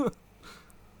 Sorry.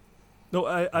 No,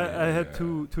 I had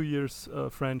Yeah. two years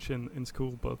French in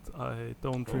school, but I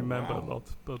don't Oh, remember wow. a lot.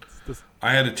 But this,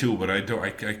 I had it too, but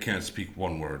I can't speak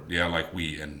one word. Yeah, like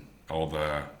we and all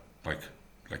the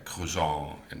like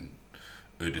croissant and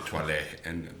eau de toilette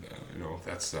and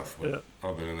that stuff. But Yeah.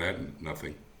 other than that,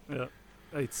 nothing. yeah,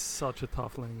 it's such a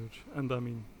tough language, and I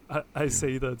mean, I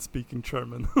say that speaking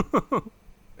German.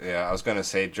 Yeah, I was gonna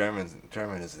say German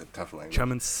is a tough language.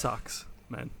 German sucks,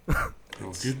 man.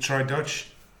 You try Dutch.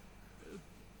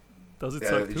 Does it Yeah,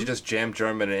 suck if too? you just jam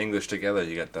German and English together,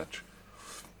 you got Dutch.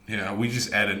 Yeah, we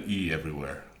just add an e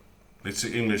everywhere. It's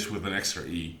English with an extra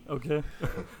e. Okay.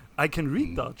 I can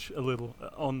read Dutch a little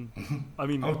on. I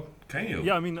mean, Oh, can you?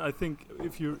 yeah. I mean, I think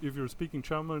if you're speaking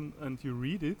German and you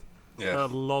read it, Yeah. a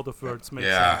lot of words make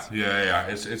Yeah, sense.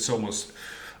 yeah. It's almost.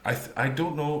 I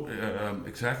don't know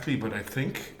exactly, but I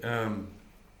think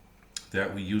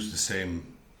that we use the same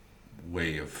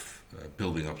way of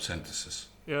building up sentences,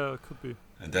 Yeah, it could be.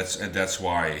 and that's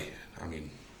why. I mean,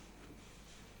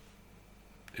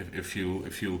 if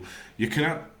you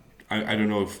cannot. I don't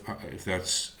know if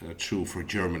that's true for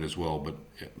German as well, but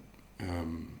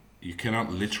you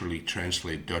cannot literally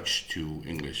translate Dutch to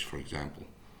English, for example.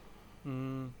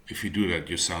 If you do that,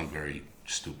 you sound very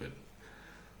stupid.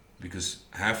 Because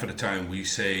half of the time we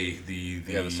say the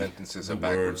sentences the are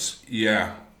backwards. words,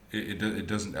 yeah, it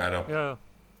doesn't add up. Yeah.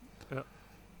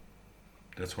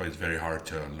 That's why it's very hard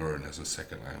to learn as a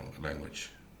second language.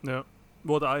 Yeah.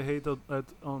 What I hate about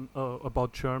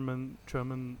about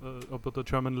the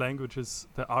German language is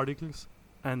the articles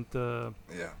and the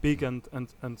Yeah. big and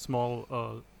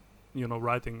small,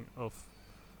 writing of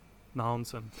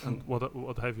nouns and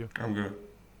what have you. I'm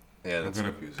Yeah, that's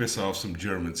gonna confusing. piss off some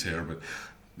Germans here, but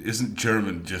isn't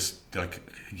German just like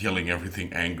yelling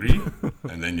everything angry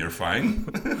and then you're fine?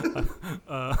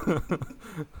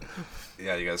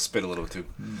 Yeah, you gotta spit a little too.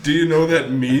 Do you know that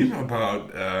meme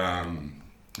about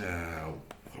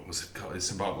what was it called? It's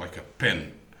about like a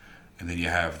pen, and then you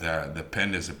have the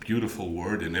pen is a beautiful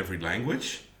word in every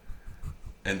language,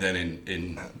 and then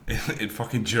in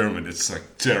fucking German it's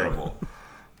like terrible.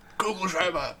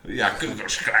 Kugelschreiber. Yeah,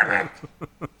 Kugelschreiber.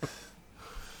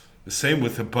 The same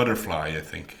with the butterfly, I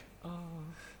think.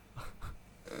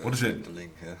 What is it? The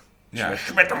link, yeah. Yeah,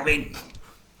 Schmetterling.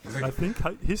 It's I like, think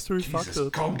history Jesus,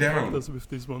 fucked calm down. us with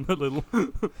this one a little.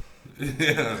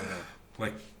 yeah,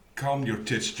 like calm your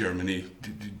tits, Germany.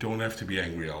 You don't have to be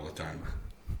angry all the time.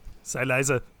 Sei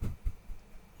leise.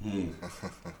 Hmm.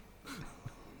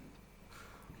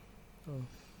 Oh.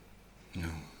 No,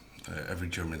 every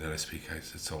German that I speak,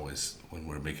 it's always when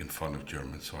we're making fun of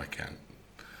Germans, so I can't.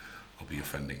 I'll be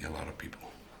offending a lot of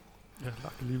people. Yeah,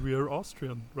 luckily we are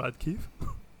Austrian, right, Keith?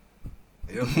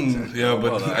 Yep, exactly. Yeah,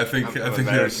 but Well, I think I'm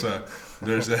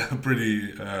there's a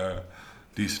pretty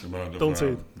decent amount Don't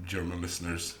say of German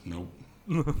listeners. Nope.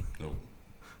 Nope.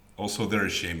 Also, they're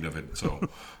ashamed of it, so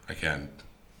I can't.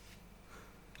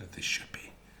 That they should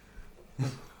be.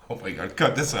 Oh my God!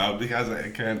 Cut this out because I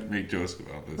can't make jokes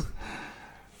about this.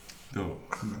 No.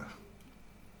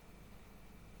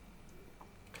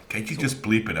 Can't you just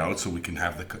bleep it out so we can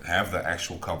have the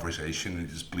actual conversation and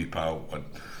just bleep out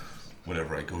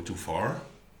whatever I go too far?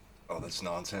 Oh, that's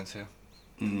nonsense, yeah.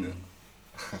 Mm.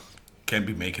 Can't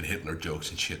be making Hitler jokes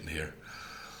and shit in here.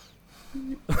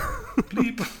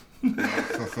 Bleep.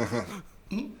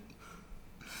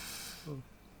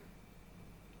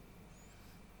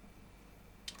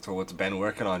 So what's Ben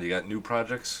working on? You got new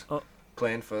projects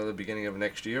planned for the beginning of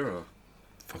next year? Or?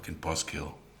 Fucking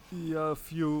buzzkill. Yeah,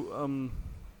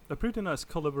 a pretty nice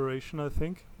collaboration, I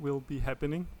think, will be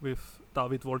happening with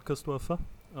David Wolkersdorfer,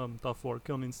 Daf Wolke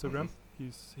on Instagram.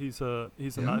 He's a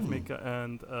knife maker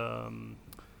and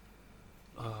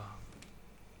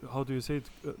how do you say it?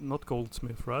 Not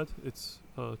goldsmith, right? It's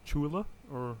jeweler,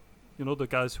 or the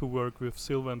guys who work with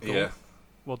silver and gold. Yeah.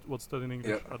 What's that in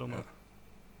English? I don't know.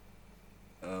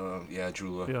 Yeah,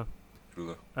 jeweler. Yeah.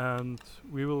 Jeweler. And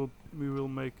we will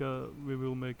make a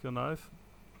knife.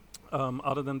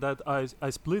 Other than that, I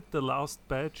split the last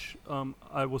batch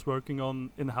I was working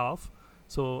on in half,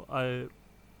 so I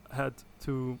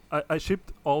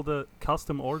shipped all the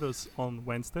custom orders on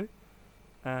Wednesday,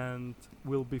 and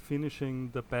we'll be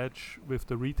finishing the batch with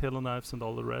the retailer knives and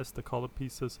all the rest, the color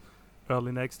pieces,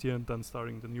 early next year, and then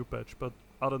starting the new batch. But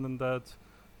other than that,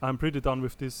 I'm pretty done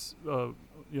with this.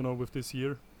 With this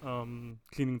year,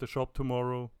 cleaning the shop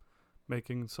tomorrow,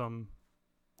 making some,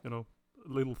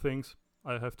 little things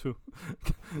I have to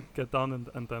get done,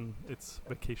 and then it's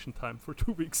vacation time for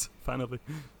 2 weeks finally.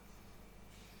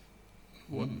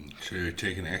 What? So you're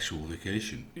taking actual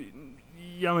vacation?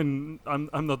 Yeah, I mean,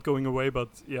 I'm not going away, but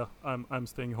yeah, I'm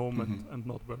staying home and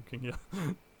not working. Yeah.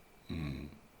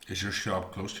 Is your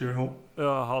shop close to your home?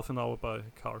 Half an hour by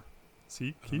car.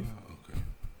 See, Keith? Okay.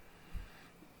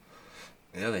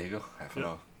 Yeah, there you go. Half an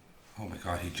hour. Oh my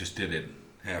God, he just did it.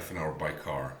 Half an hour by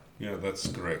car. Yeah, that's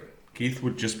correct. Keith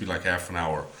would just be like half an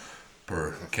hour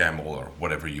per camel or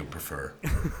whatever you prefer.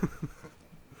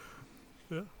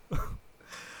 Yeah.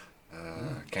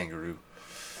 Kangaroo.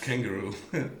 Kangaroo.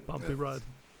 Bumpy ride.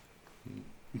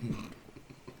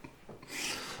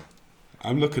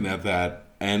 I'm looking at that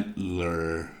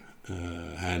antler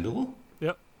handle.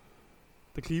 Yeah.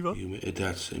 The cleaver.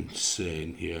 That's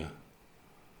insane, yeah.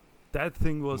 That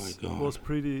thing Oh was my God. was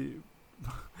pretty.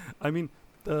 I mean,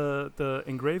 the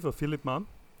engraver Philip Mann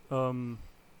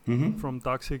from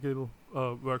Dark Sigil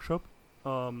workshop.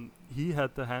 He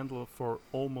had the handle for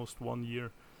almost 1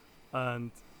 year,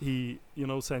 and he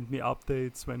sent me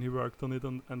updates when he worked on it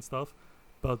and stuff.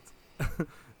 But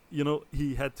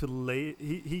he had to lay.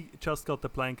 He just got the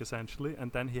plank essentially,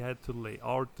 and then he had to lay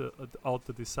out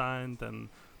the design, then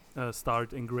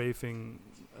start engraving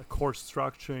a course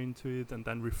structure into it, and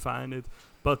then refine it.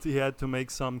 But he had to make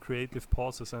some creative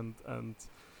pauses, and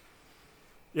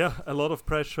yeah, a lot of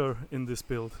pressure in this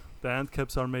build. The end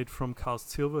caps are made from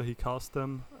cast silver. He cast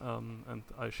them, and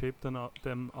I shaped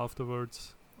them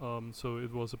afterwards. So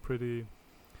it was a pretty.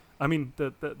 I mean,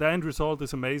 the end result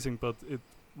is amazing, but it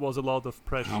was a lot of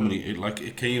pressure. How many?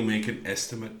 Can you make an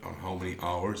estimate on how many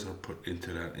hours are put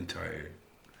into that entire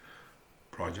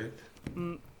project?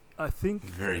 I think.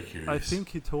 Very curious. I think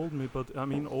he told me, but I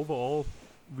mean, overall,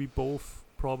 we both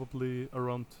probably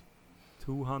around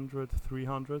 200,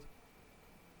 300.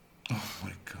 Oh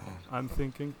my God. I'm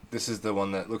thinking. This is the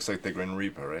one that looks like the Grim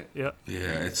Reaper, right? Yeah.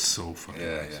 Yeah, it's so fucking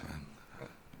nice, man.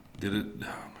 Did it? Oh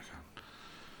my God.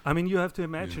 I mean, you have to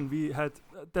imagine we had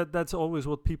that's always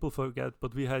what people forget,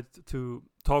 but we had to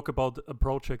talk about a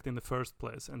project in the first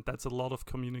place, and that's a lot of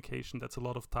communication. That's a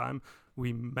lot of time.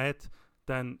 We met.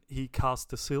 Then he cast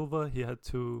the silver. He had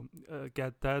to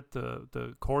get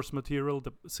the course material,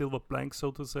 the silver blank,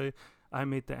 so to say. I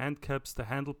made the end caps, the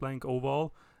handle blank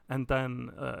overall, and then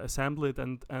assemble it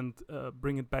and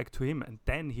bring it back to him. And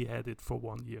then he had it for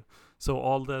 1 year. So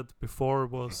all that before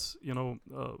was,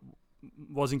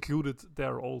 was included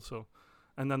there also.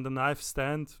 and then the knife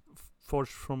stand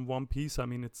forged from one piece. I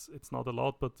mean, it's not a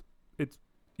lot, but it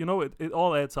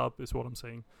all adds up, is what I'm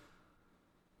saying.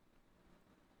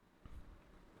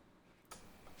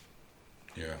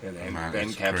 Yeah, Yeah, the man, end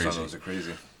it's caps on crazy. those are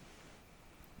crazy.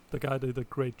 The guy did a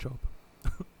great job.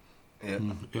 Yeah.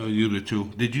 You did too.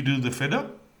 Did you do the fit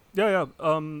up? Yeah.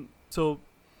 So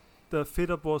the fit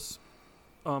up was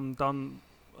done.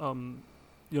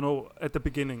 At the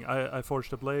beginning, I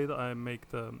forged the blade. I make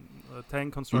the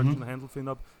tank construction, handle fit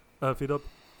up,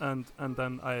 and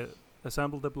then I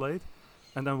assembled the blade.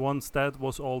 And then once that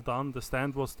was all done, the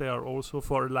stand was there also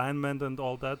for alignment and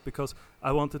all that, because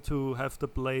I wanted to have the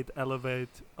blade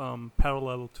elevate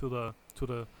parallel to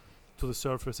the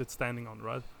surface it's standing on,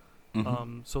 right?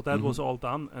 So that was all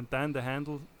done, and then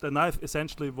the knife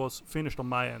essentially was finished on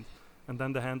my end, and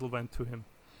then the handle went to him,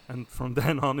 and from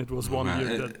then on it was 1 man,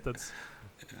 year. That's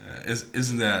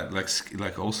Isn't that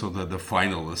like also the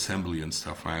final assembly and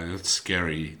stuff? Man, it's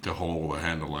scary to hold a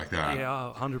handle like that.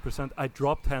 yeah, 100%. I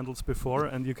dropped handles before,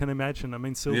 and you can imagine. I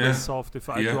mean, silver Yeah. is soft. If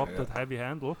I Yeah. dropped that heavy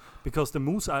handle, because the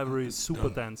moose ivory is super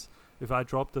done. dense. If I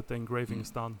dropped it, the engraving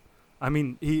is done. I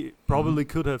mean, he probably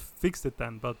could have fixed it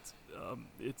then, but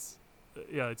it's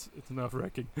nerve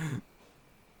wracking.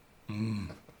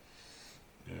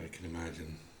 Yeah, I can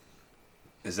imagine.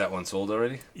 Is that one sold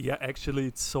already? Yeah, actually,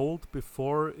 it's sold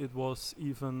before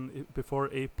before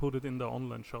Abe put it in the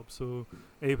online shop. So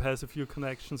Abe has a few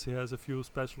connections. He has a few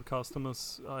special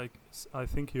customers. I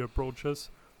think he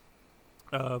approaches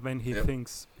when he Yep.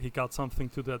 thinks he got something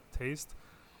to that taste,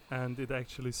 and it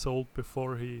actually sold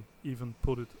before he even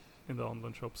put it in the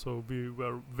online shop. So we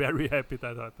were very happy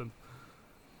that happened,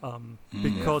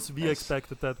 because we nice.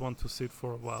 expected that one to sit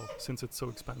for a while since it's so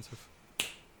expensive.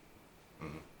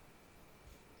 Mm.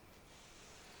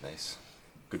 Nice.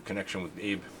 Good connection with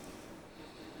Abe.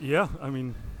 Yeah, I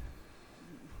mean,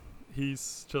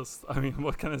 he's just, I mean,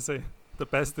 what can I say? The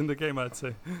best in the game, I'd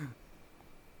say.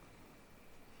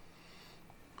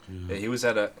 Yeah, he was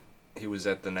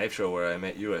at the knife show where I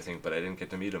met you, I think, but I didn't get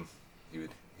to meet him.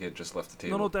 He had just left the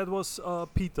table. No, that was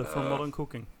Peter from Uh, Modern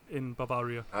Cooking in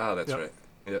Bavaria. Ah, that's Yeah. right.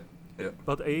 Yeah.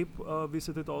 But Abe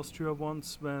visited Austria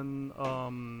once when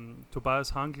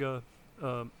Tobias Hangler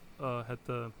had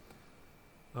the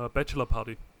bachelor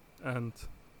party, and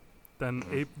then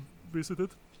Abe visited,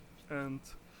 and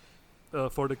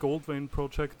for the Gold Vein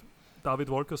project, David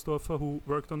Wolkersdorfer, who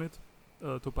worked on it,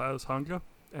 Tobias Hangler,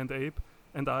 and Abe,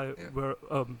 and I were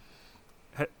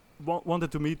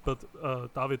wanted to meet, but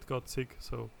David got sick,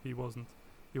 so he wasn't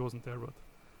there. But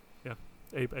yeah,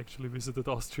 Abe actually visited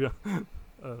Austria.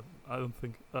 I don't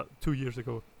think 2 years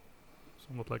ago,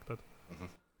 somewhat like that.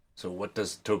 So what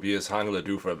does Tobias Hangler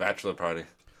do for a bachelor party?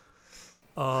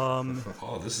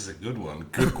 Oh, this is a good one.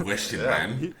 Good question, Yeah.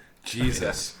 man.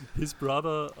 Jesus. His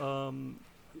brother,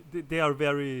 they are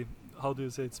very, how do you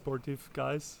say it, sportive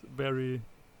guys. Very,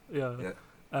 Yeah.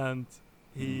 and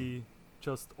he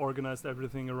just organized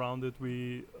everything around it.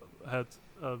 We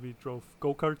drove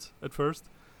go-karts at first,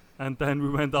 and then we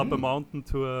went up a mountain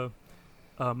to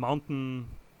a mountain.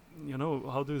 You know,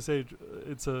 how do you say it?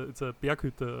 It's a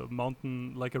Berghütte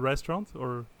mountain, like a restaurant,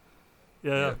 or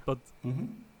Yeah. but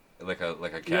Like a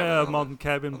cabin. yeah, on the- mountain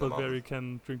cabin, on the but where mountain. you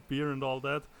can drink beer and all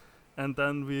that. And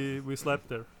then we slept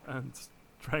there and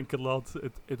drank a lot.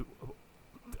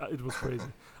 It was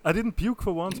crazy. I didn't puke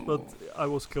for once, but I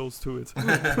was close to it.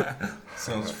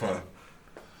 Sounds fun.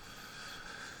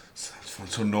 Sounds fun.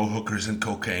 So no hookers and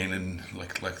cocaine and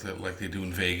like they do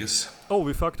in Vegas. Oh,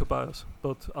 we fucked Tobias,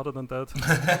 but other than that,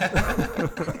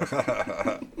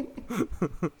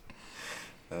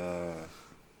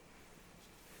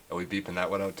 Are we beeping that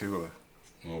one out too? Or?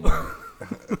 Oh man.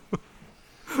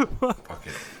 Fuck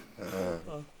it.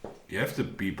 You have to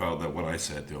beep out that what I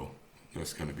said though.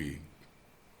 That's gonna be.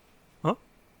 Huh?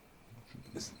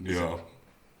 Yeah.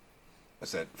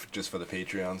 Is that just for the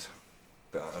Patreons?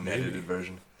 The unedited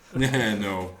version?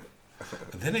 No.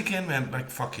 But then again, man, like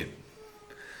fuck it.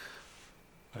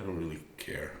 I don't really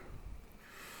care.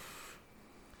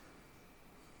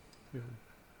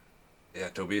 Yeah,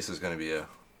 Tobias is gonna be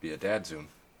a dad soon.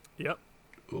 yep.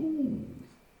 Ooh.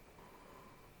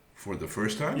 For the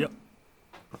first time? Yep.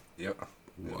 Yep.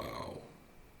 Wow. Well,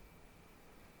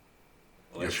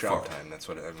 You're it's shop fucked. time. That's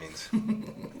what it means.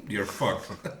 You're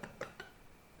fucked.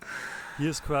 He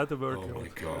is quite a workload, Oh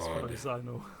my as far God. as I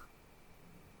know.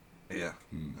 Yeah.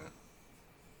 Hmm.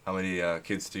 How many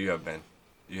kids do you have, Ben?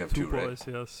 You have Two two, right? boys,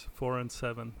 yes, 4 and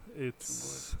 7.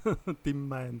 It's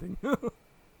demanding.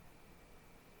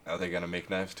 Are they gonna make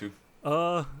knives too?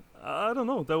 I don't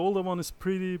know. The older one is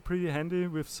pretty handy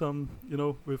with some,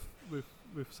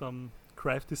 with some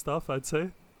crafty stuff, I'd say.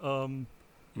 Hmm?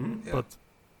 Yeah. But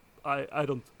I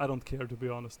don't care, to be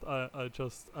honest. I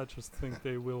just think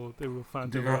they will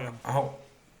find They their way got- in.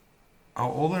 how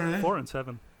old are they? 4 and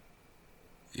 7.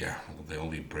 Yeah, well, they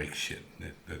only break shit.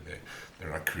 They're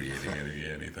not creating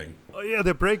anything. Oh yeah,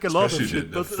 they break a lot of Especially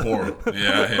shit, the but four.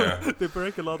 Yeah. they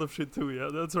break a lot of shit too. Yeah,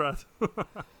 that's right.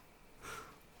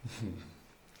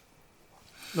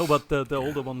 No, but the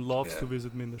older one loves to Yeah.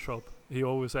 visit me in the shop. He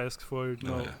always asks for it. Oh,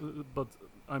 No, yeah. but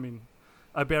I mean,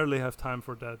 I barely have time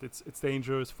for that. It's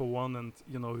dangerous for one, and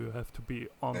you have to be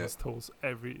on his toes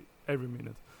every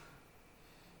minute.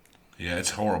 Yeah,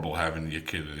 it's horrible having your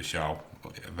kid in the shop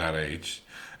at that age.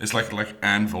 It's like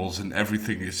anvils and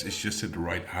everything is just at the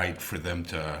right height for them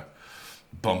to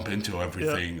bump into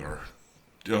everything or.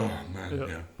 Oh man,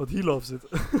 yeah. But he loves it.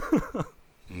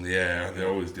 Yeah, they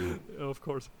always do. Of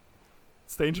course,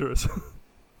 it's dangerous.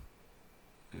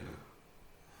 Yeah.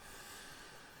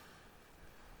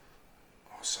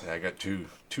 Awesome. I got two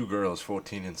girls,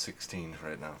 14 and 16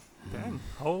 right now. Damn,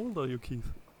 how old are you, Keith?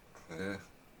 Yeah.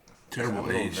 Terrible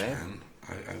Hello, age, man.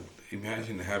 man. I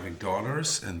imagine having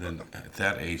daughters and then at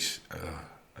that age,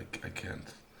 I can't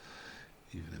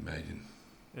even imagine.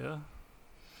 Yeah.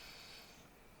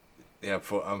 Yeah,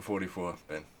 I'm 44,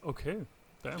 Ben. Okay.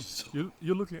 Damn. So-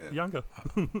 You look Yeah. younger.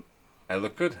 I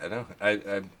look good, I know.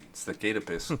 I it's the gator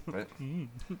piss, right? Mm.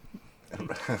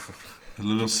 A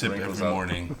little sip Wrinkles every out.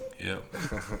 morning. Yeah.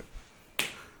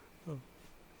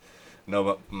 No,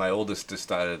 but my oldest just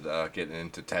started getting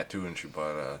into tattooing. She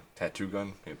bought a tattoo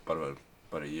gun about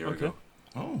a year Okay. ago.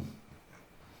 Oh,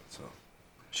 So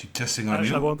she testing on I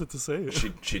you? wanted to say it.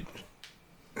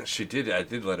 she did. I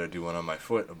did let her do one on my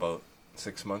foot about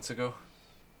 6 months ago.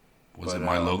 Was it but,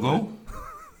 my logo?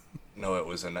 No, it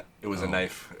was a Oh.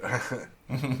 knife.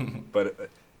 but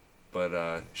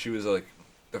she was like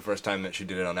the first time that she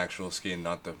did it on actual skin,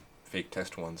 not the fake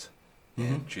test ones.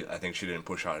 And I think she didn't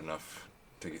push hard enough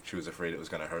to get. She was afraid it was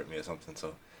gonna hurt me or something.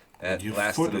 So that Your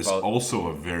lasted foot is about. also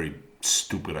a very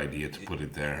stupid idea to put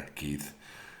it there, Keith.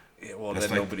 Yeah, well, that's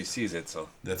then like- nobody sees it. So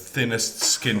The thinnest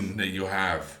skin that you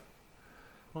have.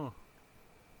 Huh.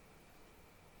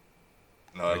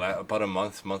 no, about a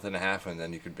month and a half, and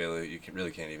then you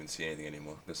really can't even see anything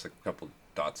anymore. There's a couple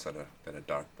dots that are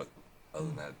dark, but other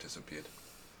than that, it disappeared.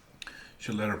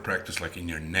 Should let her practice like in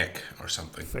your neck or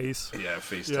something. Face. Yeah,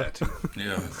 face Yeah. tattoo.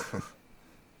 Yeah.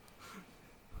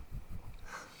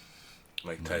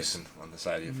 Mike Nice. Tyson on the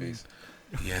side of your face.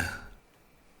 Yeah.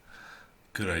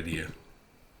 Good idea.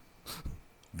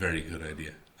 Very good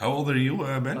idea. How old are you,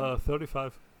 Ben?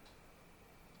 35.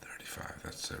 35.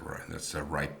 That's the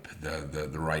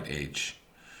right age.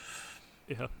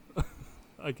 Yeah.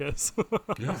 I guess.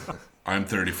 Yeah. I'm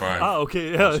 35. Ah,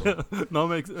 okay. Yeah. Also. Yeah.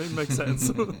 Now it makes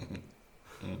sense.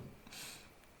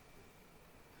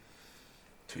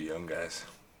 Two young guys.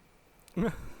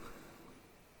 You're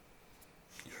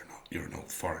an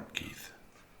old fart, Keith.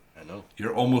 I know.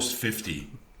 You're almost 50.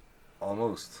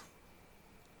 Almost.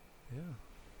 Yeah.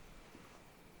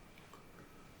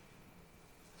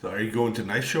 So are you going to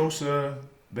knife shows,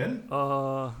 Ben?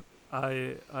 I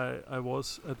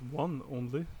was at one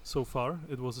only so far.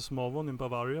 It was a small one in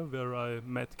Bavaria where I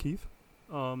met Keith.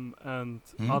 And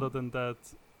other than that,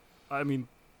 I mean,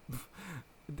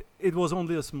 it was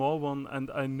only a small one, and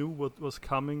I knew what was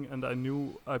coming, and I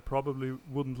knew I probably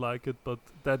wouldn't like it, but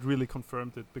that really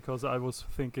confirmed it, because I was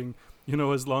thinking,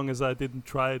 as long as I didn't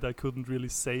try it, I couldn't really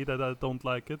say that I don't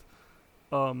like it.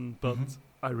 But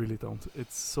I really don't.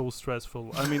 It's so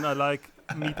stressful. I mean, I like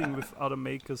meeting with other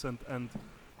makers and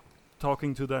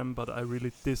talking to them, but I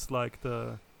really dislike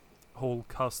the whole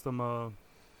customer,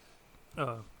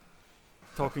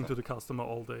 talking to the customer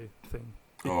all day thing.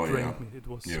 It Oh, drained yeah. me. It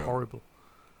was Yeah. horrible.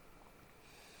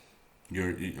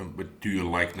 But do you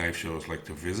like knife shows, like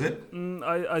to visit?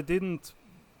 I didn't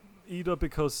either,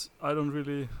 because I don't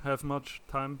really have much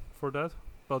time for that.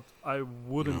 But I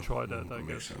would No, enjoy that, no, I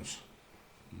makes guess. sense.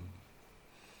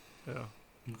 Yeah.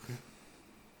 Okay.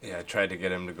 Yeah, I tried to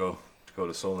get him to go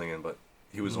to Solingen, but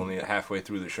he was only halfway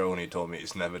through the show, and he told me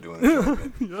he's never doing the show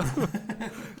again. Yeah.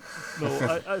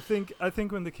 No, I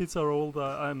think when the kids are old,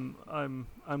 I'm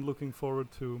looking forward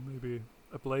to maybe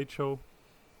a Blade show,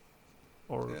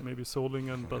 or Yeah. maybe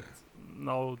Solingen. But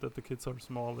now that the kids are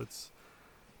small, it's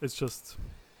just,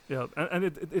 yeah, and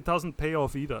it doesn't pay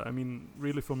off either. I mean,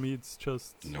 really, for me, it's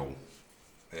just No.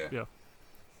 Yeah.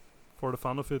 for the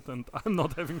fun of it, and I'm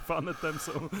not having fun at them.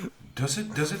 So Does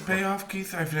it pay off,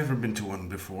 Keith? I've never been to one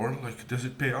before. Like, does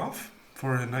it pay off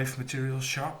for a knife material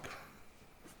shop?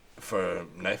 For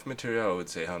knife material, I would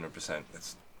say 100%.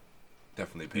 It's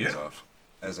definitely pays Yeah. off.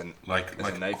 As a Like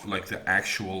knife- like the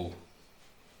actual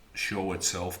show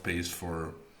itself pays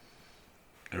for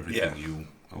everything Yeah. you.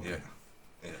 Okay.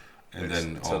 Yeah. And It's-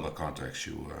 then it's all a- the contacts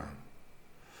you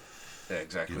Yeah,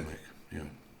 exactly. make. Yeah.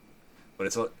 But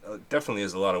it's definitely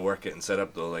is a lot of work getting set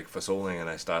up though. Like for soling, and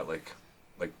I start like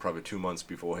probably 2 months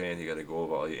beforehand. You got to go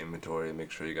over all your inventory and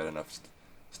make sure you got enough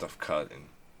stuff cut, and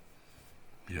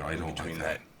Yeah, I in don't like between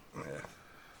that. yeah.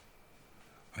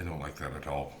 I don't like that at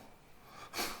all.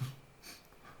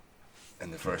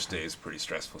 And the first day is pretty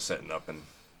stressful setting up and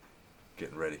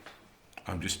getting ready.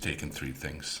 I'm just taking 3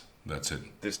 things. That's it.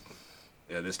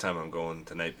 This time I'm going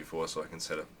the night before so I can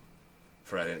set up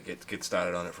Friday, get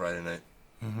started on it Friday night.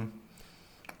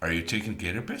 Are you taking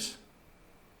gator piss?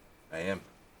 I am.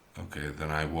 Okay,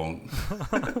 then I won't.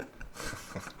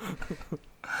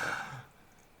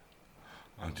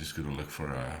 I'm just gonna look for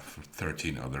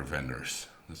 13 other vendors.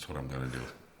 That's what I'm gonna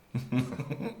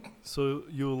do. So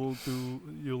you'll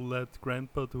let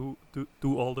Grandpa do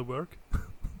all the work?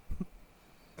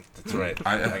 That's right.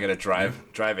 I- I gotta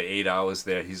drive 8 hours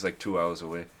there. He's like 2 hours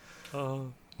away. Yeah.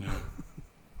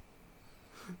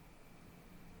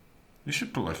 You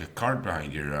should put like a cart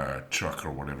behind your truck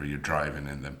or whatever you're driving,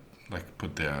 and then like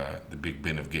put the big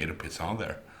bin of gator pits on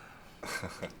there.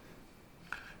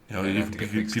 You know, I'd have to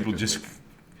get big people stickers just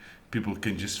people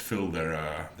can just fill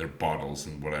their bottles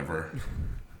and whatever.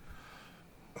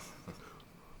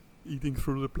 Eating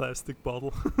through the plastic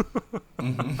bottle.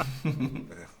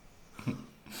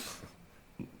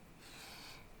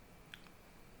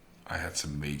 I had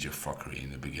some major fuckery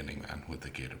in the beginning, man, with the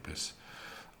gator piss.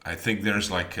 I think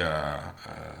there's like at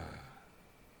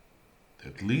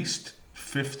least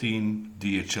 15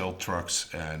 DHL trucks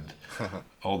and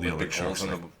all the With other big trucks holes in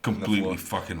like the- in the completely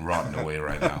floor. fucking rotten away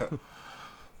right now.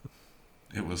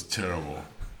 It was terrible.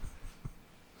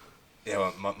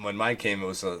 Yeah, when mine came, it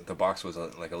was the box was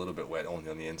like a little bit wet, only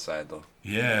on the inside though.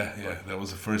 Yeah, that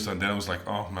was the first time. Then I was like,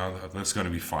 oh man, that's gonna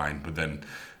be fine. But then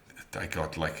I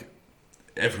got like,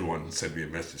 everyone sent me a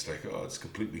message like, oh, it's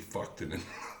completely fucked, and then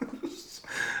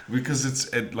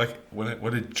because like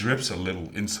when it drips a little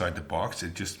inside the box,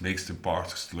 it just makes the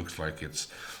box looks like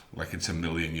it's a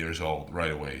million years old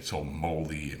right away. It's all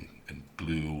moldy and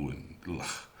blue and ugh,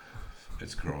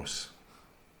 it's gross.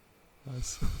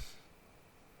 Nice.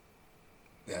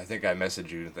 Yeah, I think I messaged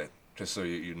you that just so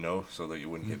you know, so that you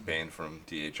wouldn't get banned from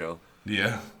DHL.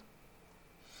 Yeah.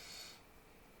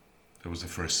 That was the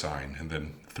first sign, and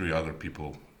then 3 other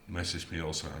people messaged me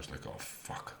also. I was like, oh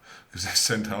fuck, because I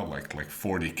sent out like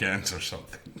 40 cans or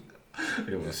something.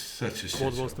 It was such a shit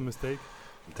What show. was the mistake?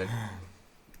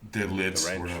 The lids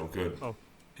The were wrench. no good. Oh.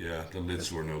 Yeah, the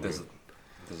lids were no There's, good.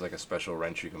 there's like a special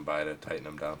wrench you can buy to tighten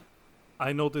them down.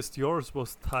 I noticed yours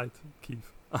was tight,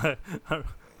 Keith.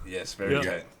 Yes, very Yeah.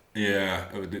 tight. Yeah,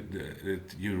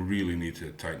 you really need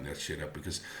to tighten that shit up,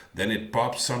 because then it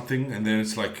pops something and then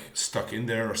it's like stuck in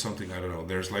there or something. I don't know.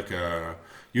 There's like a.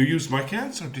 You used my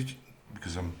cans, or did you?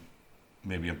 Because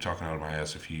maybe I'm talking out of my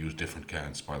ass if you use different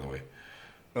cans, by the way.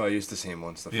 No, I used the same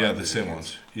ones. Yeah, 5 the liter same cans.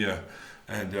 ones. Yeah,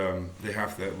 and they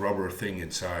have that rubber thing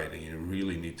inside, and you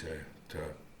really need to.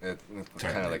 It Tighten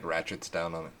kind it. of like ratchets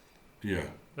down on it. Yeah.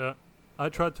 Yeah, I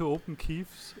tried to open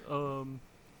Keith's,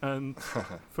 and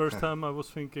first time I was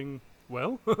thinking,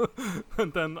 well,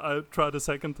 and then I tried a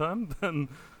second time. Then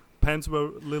pants were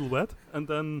a little wet, and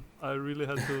then I really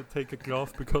had to take a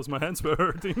glove because my hands were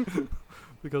hurting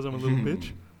because I'm a little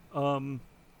bitch.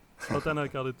 But then I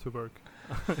got it to work.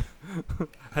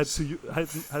 had to u- had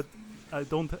I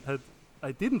don't had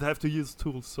I didn't have to use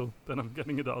tools, so then I'm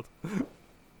getting it out.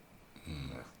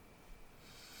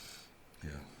 Yeah.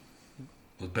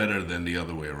 It was better than the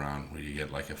other way around, where you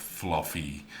get like a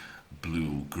fluffy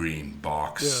blue-green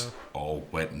box, Yeah. all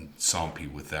wet and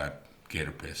sompy with that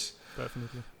gator piss.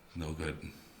 Definitely. No good.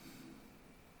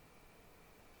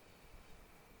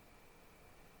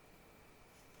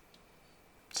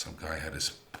 Some guy had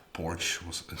his porch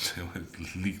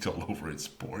it leaked all over his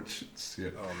porch.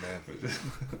 Shit. Oh man.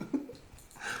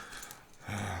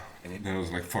 And And I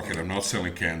was like, "Fuck it, I'm not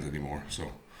selling cans anymore."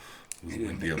 So we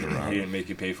went the other he route. didn't make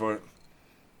you pay for it.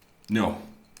 No,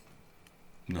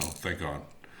 thank God.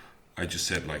 I just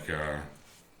said like, I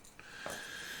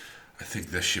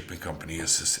think the shipping company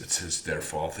it's their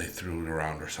fault. They threw it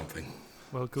around or something.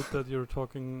 Well, good that you're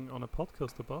talking on a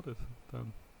podcast about it.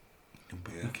 Then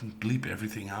We can bleep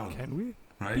everything out, can we?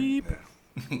 right? Beep.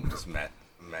 Just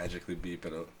magically beep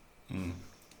it out. Mm.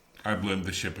 I blame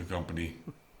the shipping company.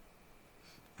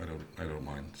 I don't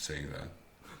mind saying that.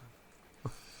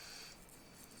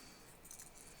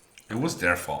 It was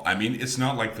their fault. I mean, it's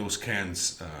not like those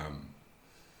cans.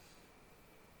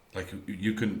 Like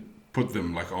you can put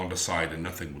them like on the side and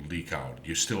nothing will leak out.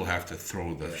 You still have to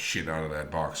throw the shit out of that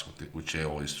box, which they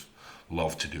always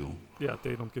love to do. Yeah,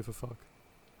 they don't give a fuck.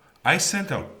 I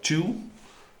sent out 2,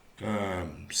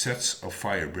 sets of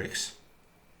fire bricks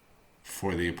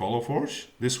for the Apollo Forge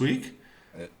this week.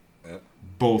 Yeah.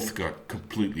 Both got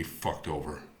completely fucked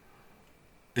over.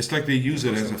 It's like they use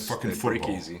it as a fucking They break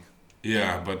football. easy.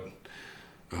 Yeah, but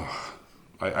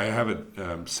I have it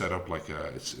set up like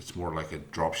it's more like a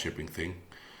drop shipping thing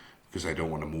because I don't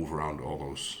want to move around all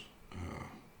those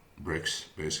bricks.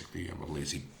 Basically, I'm a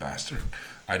lazy bastard.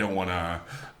 I don't wanna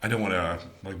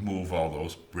like move all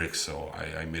those bricks. So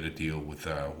I made a deal with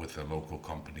a local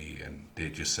company, and they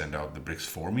just send out the bricks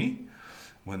for me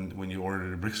when you order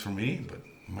the bricks from me. But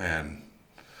man,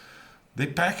 they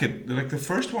pack it like the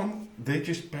first one. They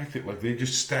just packed it like they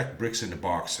just stacked bricks in the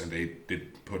box, and they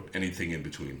did put anything in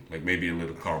between, like maybe a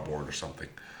little cardboard or something.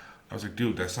 I was like,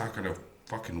 dude, that's not gonna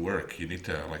fucking work. You need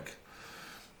to like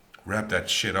wrap that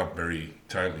shit up very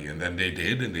tightly, and then they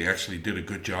did, and they actually did a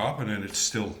good job, and then it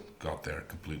still got there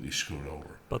completely screwed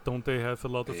over. But don't they have a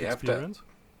lot of They have to- experience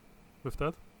with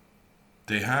that?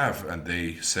 They have, and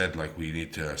they said like we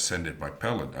need to send it by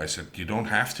pellet. I said you don't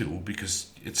have to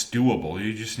because it's doable.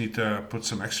 You just need to put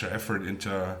some extra effort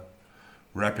into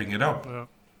wrapping it up. Yeah.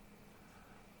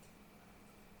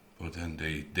 But then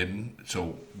they didn't.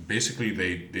 So basically,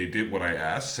 they did what I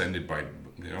asked, send it by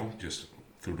just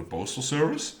through the postal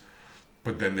service.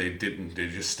 But then they didn't. They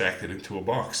just stacked it into a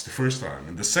box the first time,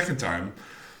 and the second time,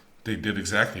 they did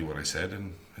exactly what I said,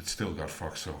 and it still got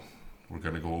fucked. So we're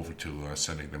gonna go over to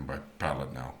sending them by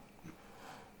pallet now.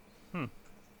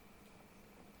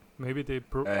 Maybe they.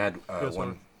 I had Yes,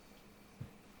 one.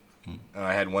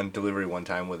 I had one delivery one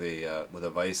time with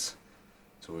a vise.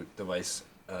 So the vise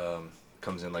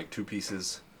comes in like 2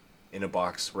 pieces in a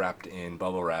box wrapped in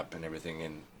bubble wrap and everything,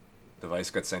 and the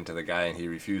vise got sent to the guy, and he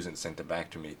refused and sent it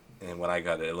back to me. And when I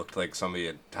got it, it looked like somebody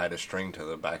had tied a string to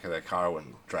the back of that car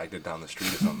and dragged it down the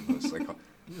street or something. It was like,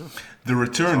 The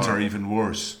returns are even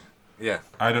worse. yeah,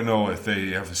 I don't know if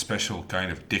they have a special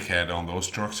kind of dickhead on those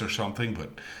trucks or something, but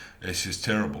it's just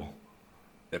terrible.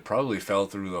 it probably fell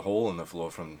through the hole in the floor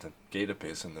from the gator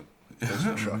piss in the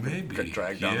piston truck and Maybe. got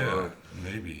dragged down the Yeah, road.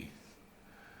 maybe.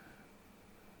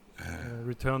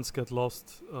 Returns get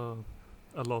lost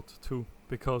a lot too,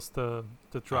 because the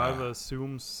driver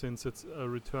assumes since it's a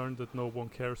return that no one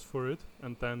cares for it,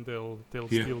 and then they'll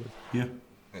Yeah. steal it. Yeah.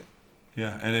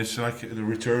 Yeah, and it's like the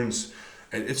returns.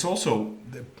 And it's also,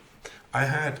 I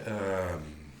had,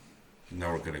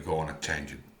 now we're going to go on a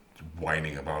tangent,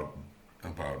 whining about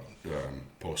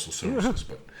postal services,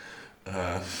 but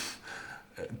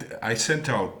I sent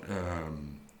out,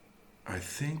 I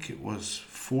think it was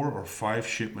 4 or 5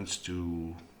 shipments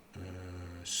to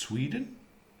Sweden,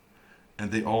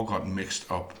 and they all got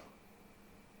mixed up.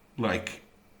 Like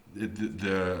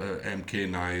the MK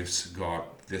knives got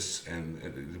this, and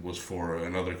it was for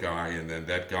another guy, and then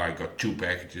that guy got 2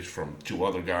 packages from 2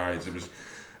 other guys. It was,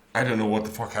 I don't know what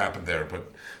the fuck happened there, but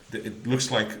it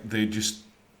looks like they just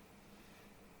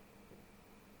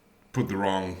put the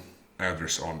wrong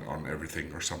address on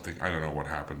everything or something. I don't know what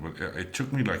happened, but it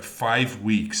took me like 5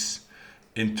 weeks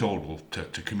in total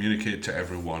to communicate to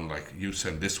everyone, like, you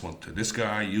send this one to this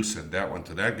guy, you send that one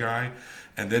to that guy,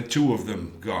 and then 2 of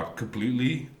them got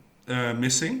completely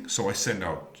missing, so I sent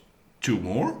out 2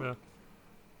 more, Yeah.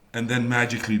 and then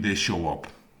magically they show up.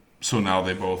 So now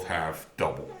they both have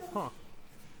double. Huh.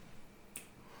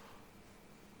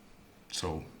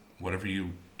 So whatever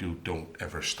you do, don't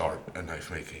ever start a knife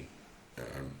making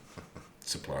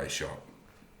supply shop.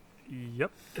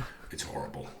 Yep. It's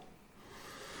horrible.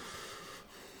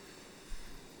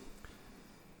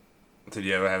 Did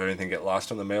you ever have anything get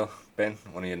lost in the mail, Ben?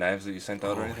 One of your knives that you sent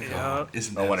out or anything? Yeah.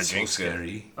 Isn't I that wanna so jinx it.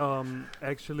 scary?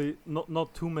 Actually,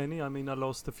 not too many. I mean, I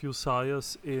lost a few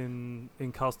sires in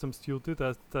customs duty.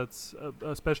 That's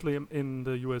especially in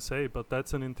the USA. But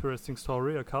that's an interesting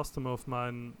story. A customer of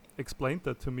mine explained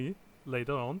that to me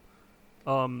later on.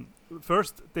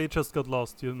 First, they just got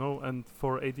lost, and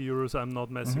for 80 euros, I'm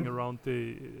not messing around.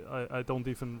 I don't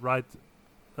even write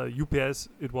UPS.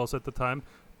 It was at the time,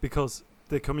 because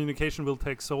the communication will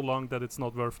take so long that it's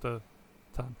not worth the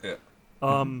time. Yeah.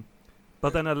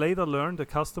 But then I later learned a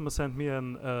customer sent me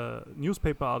a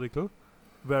newspaper article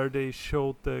where they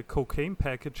showed the cocaine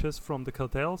packages from the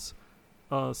cartels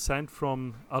sent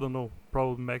from, I don't know,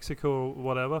 probably Mexico or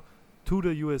whatever, to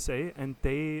the USA, and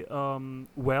they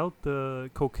weld the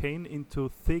cocaine into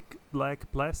thick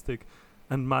black plastic.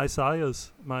 And my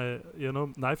sires, my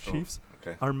knife sheaths,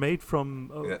 Okay. are made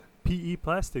from Yeah. PE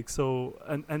plastic. So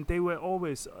and they were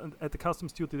always at the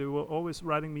customs duty. They were always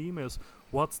writing me emails.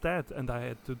 What's that? And I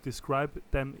had to describe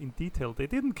them in detail. They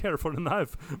didn't care for the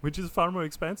knife, which is far more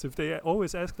expensive. They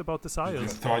always asked about the I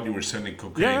size. thought you were sending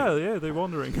cocaine. Yeah, they're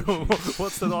wondering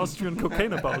what's that Austrian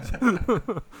cocaine about.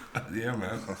 Yeah,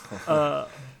 man. Uh,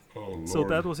 Oh, Lord. So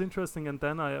that was interesting, and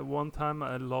then one time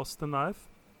I lost the knife,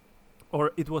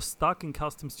 or it was stuck in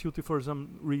customs duty for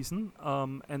some reason,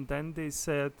 and then they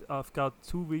said I've got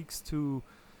 2 weeks to,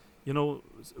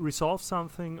 resolve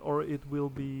something, or it will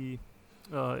be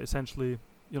essentially,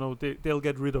 they'll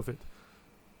get rid of it.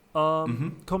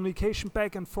 Communication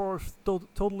back and forth,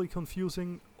 totally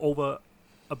confusing over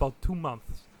about 2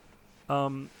 months,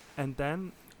 and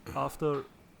then after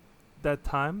that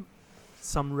time,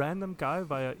 some random guy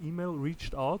via email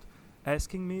reached out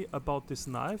asking me about this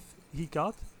knife he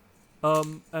got,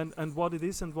 and what it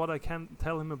is and what I can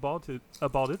tell him about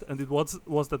it, and it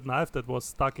was that knife that was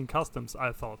stuck in customs.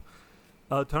 I thought.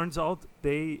 Turns out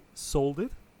they sold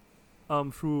it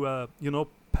through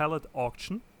pallet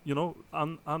auction,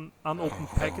 unopened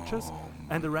packages,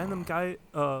 and a random guy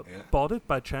bought it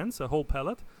by chance, a whole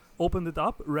pallet, opened it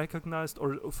up, recognized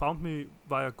or found me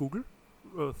via Google.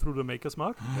 Through the Maker's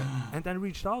Mark, and then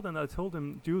reached out, and I told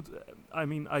him, dude, I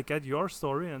mean, I get your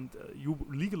story, and you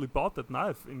legally bought that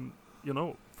knife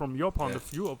from your point of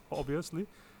view, obviously,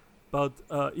 but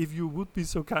if you would be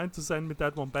so kind to send me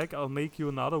that one back, I'll make you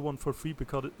another one for free,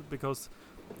 because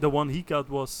the one he got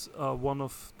was one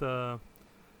of the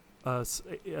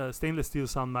stainless steel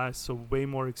San Mas, so way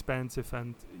more expensive,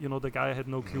 and the guy had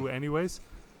no clue anyways.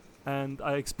 And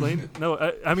I explained,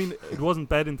 I mean, it wasn't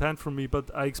bad intent from me,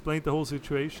 but I explained the whole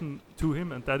situation to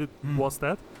him, and that it was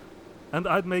that. And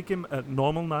I'd make him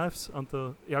normal knives,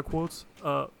 under air quotes,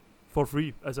 for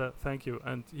free as a thank you.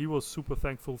 And he was super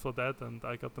thankful for that, and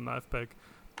I got the knife back.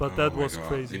 But that was God.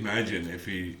 crazy. Imagine if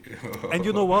he... And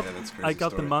you know what? Yeah, that's a I crazy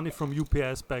got the story. money from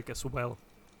UPS back as well.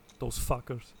 Those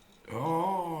fuckers.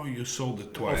 Oh, you sold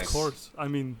it twice. Of course. I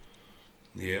mean...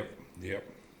 Yep.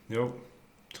 Nope.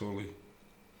 Totally.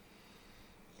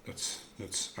 That's.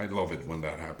 I love it when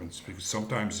that happens, because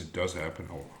sometimes it does happen.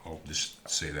 I'll just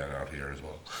say that out here as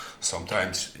well.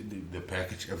 Sometimes the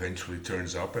package eventually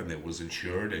turns up and it was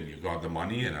insured and you got the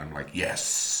money, and I'm like,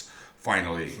 yes,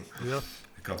 finally, Yeah.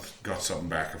 I got something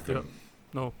back of them.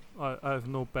 Yeah. No, I have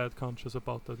no bad conscience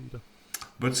about that either.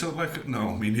 But so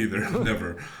no, me neither,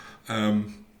 never.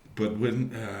 But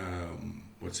when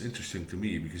what's interesting to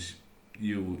me, because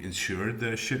you insured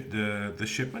the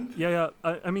shipment. Yeah.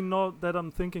 I mean, now that I'm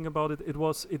thinking about it,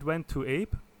 it went to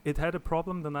Abe. It had a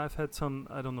problem. The knife had some,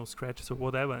 I don't know, scratches or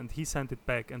whatever, and he sent it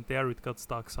back, and there it got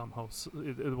stuck somehow. So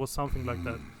it was something like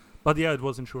that. But yeah, it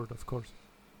was insured, of course.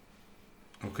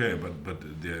 Okay, but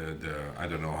the I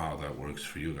don't know how that works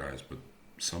for you guys, but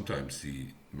sometimes the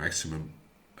maximum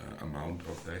amount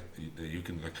of that you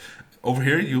can, like, over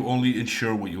here you only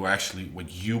insure what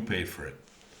you pay for it.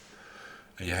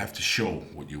 And you have to show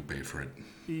what you pay for it.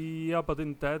 Yeah, but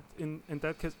in that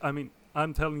case, I mean,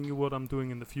 I'm telling you what I'm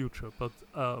doing in the future. But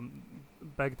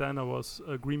back then I was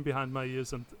green behind my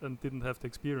ears and didn't have the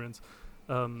experience.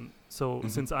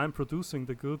 Since I'm producing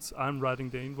the goods, I'm writing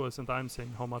the invoice and I'm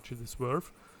saying how much it is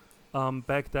worth.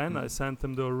 Back then I sent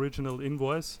them the original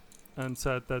invoice and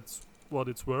said that's what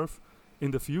it's worth. In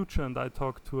the future, and I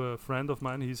talked to a friend of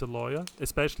mine, he's a lawyer,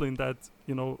 especially in that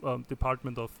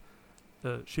department of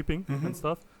shipping and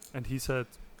stuff, and he said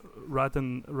write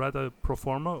a pro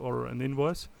forma or an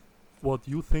invoice what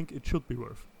you think it should be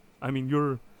worth. I mean,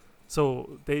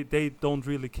 they don't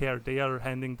really care. They are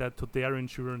handing that to their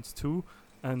insurance too,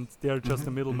 and they're just a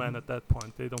middleman at that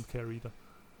point. They don't care either.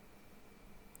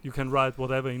 You can write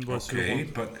whatever invoice you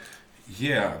want.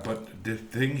 but the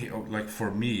thing, like for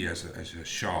me as a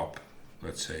shop,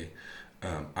 let's say,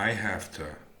 I have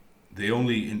to. They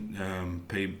only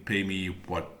pay me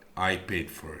what I paid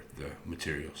for the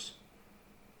materials.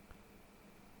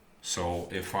 So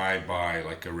if I buy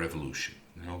like a Revolution,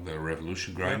 the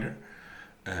Revolution grinder,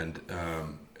 and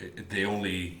they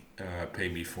only pay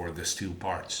me for the steel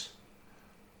parts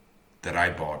that I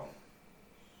bought,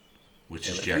 which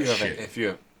is jack shit.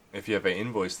 If you have an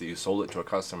invoice that you sold it to a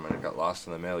customer and it got lost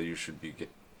in the mail, you should be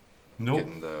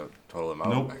getting the total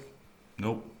amount back.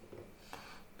 Nope.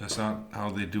 That's not how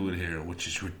they do it here, which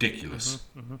is ridiculous.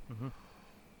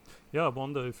 Yeah, I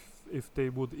wonder if they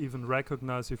would even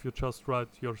recognize if you just write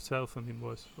yourself an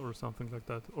invoice or something like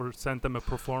that, or send them a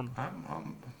pro forma.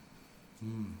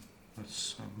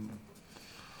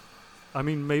 I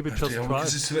mean, maybe just try.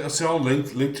 It's all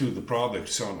linked to the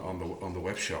products on the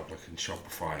web shop, like in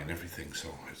Shopify and everything. So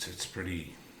it's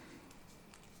pretty.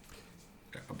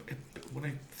 when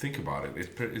I think about it,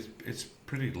 it's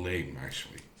pretty lame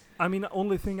actually. I mean,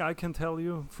 only thing I can tell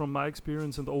you from my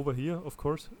experience and over here, of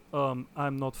course,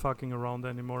 I'm not fucking around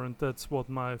anymore, and that's what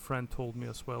my friend told me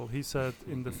as well. He said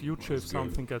in the future, if That's good.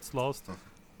 something gets lost,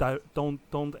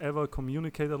 don't ever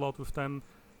communicate a lot with them.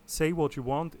 Say what you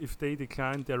want. If they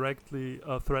decline, directly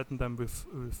threaten them with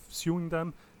suing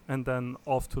them, and then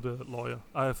off to the lawyer.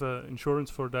 I have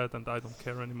insurance for that, and I don't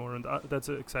care anymore. And that's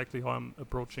exactly how I'm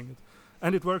approaching it,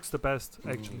 and it works the best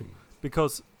actually,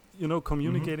 because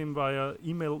communicating via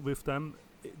email with them,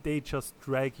 they just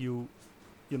drag you,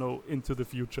 into the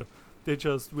future. They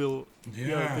just will,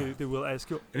 they will ask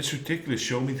you. It's ridiculous.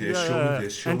 Show me this. Show me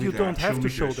this. Show and me you that, don't have show to me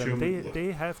show this, them. me-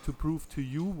 They have to prove to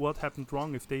you what happened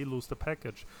wrong if they lose the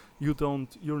package.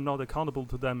 You're not accountable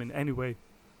to them in any way.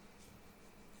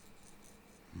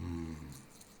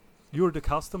 You're the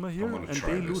customer here, gonna and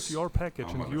try they this. lose your package,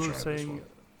 I'm and gonna you're try this saying,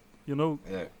 one.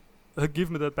 Yeah. give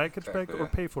me that package back Exactly, or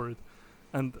yeah. pay for it.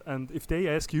 And if they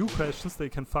ask you questions, they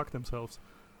can fuck themselves.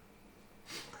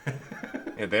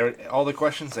 Yeah, all the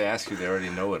questions they ask you, they already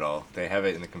know it all. They have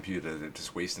it in the computer. They're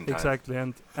just wasting time. Exactly,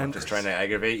 and Just trying to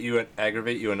aggravate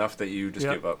you enough that you just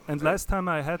give up. And Yeah. last time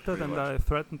I had that, Pretty and much. I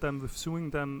threatened them with suing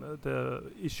them, the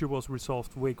issue was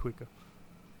resolved way quicker.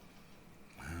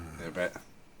 I bet.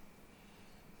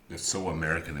 It's so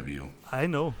American of you. I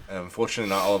know. Unfortunately,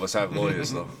 not all of us have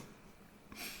lawyers, though.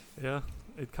 Yeah,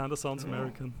 it kind of sounds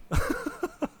American.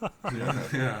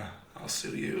 Yeah, I'll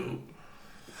sue you.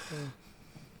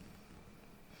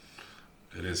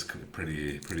 It is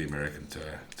pretty American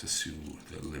to sue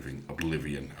the living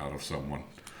oblivion out of someone.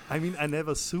 I mean, I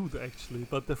never sued actually,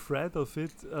 but the threat of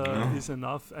it is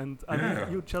enough. And I Yeah.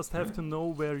 mean, you just have to know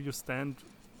where you stand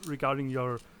regarding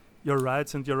your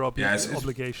rights and your it's-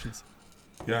 obligations.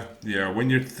 Yeah. When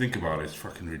you think about it, it's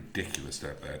fucking ridiculous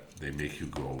that they make you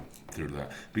go through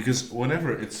that. Because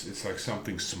whenever it's like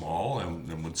something small, and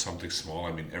then with something small,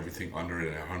 I mean everything under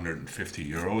 150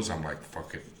 euros, I'm like,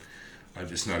 fuck it.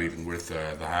 It's not even worth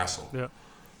the hassle. Yeah.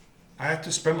 I had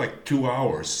to spend like 2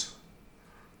 hours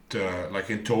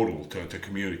in total to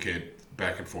communicate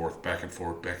back and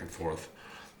forth.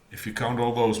 If you count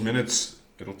all those minutes,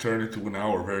 it'll turn into an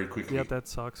hour very quickly. Yeah, that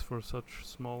sucks for such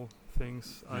small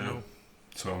things. I Yeah. know.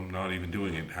 So I'm not even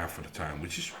doing it half of the time,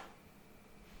 which is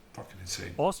fucking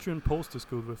insane. Austrian Post is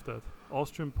good with that.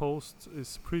 Austrian Post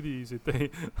is pretty easy.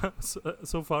 They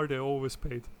so far they always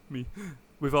paid me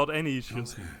without any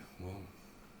issues. Okay, well,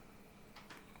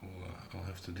 I'll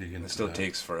have to dig into It still that.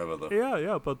 takes forever, though.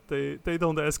 Yeah, but they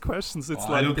don't ask questions. It's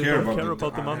Well, like I don't they care don't about care the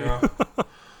about the money.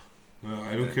 No,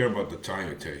 I don't care about the time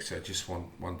it takes. I just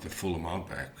want the full amount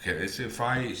back. Okay, it's if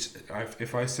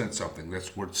I send something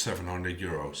that's worth 700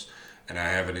 euros and I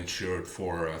have it insured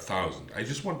for 1,000, I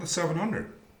just want the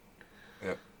 700.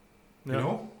 Yep. You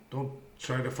know, don't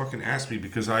try to fucking ask me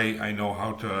because I know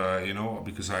how to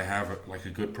because I have a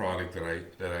good product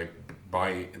that I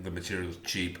buy the materials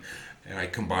cheap and I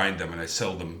combine them and I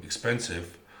sell them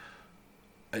expensive.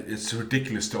 It's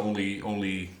ridiculous to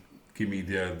only give me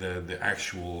the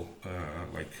actual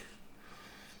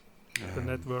The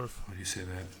net worth. how do you say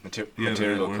that? Material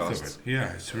the net worth costs. of it.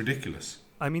 Yeah, it's ridiculous.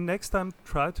 I mean, next time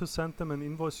try to send them an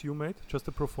invoice you made, just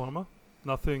a pro forma,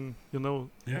 nothing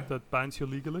Yeah. that binds you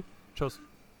legally. Just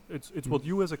it's what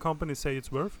you as a company say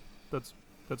it's worth.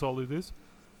 That's all it is.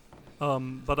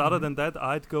 But other than that,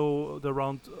 I'd go the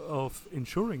round of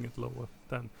insuring it lower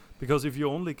then, because if you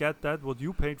only get that what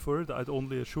you paid for it, I'd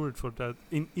only insure it for that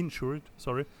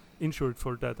insured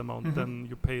for that amount. Then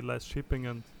you pay less shipping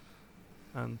and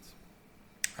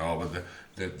Oh, but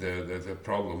the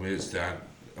problem is that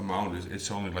amount it's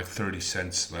only like 30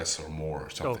 cents less or more or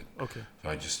something. oh, okay, So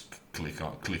I just click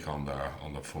on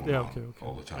the full yeah, amount okay,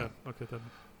 all the time. yeah, okay then.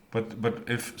 But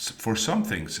if for some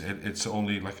things it's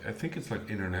only like I think it's like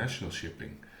international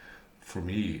shipping. For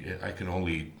me, I can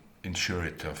only insure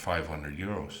it to 500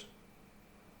 euros.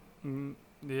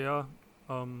 Yeah,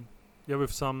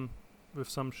 with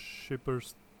some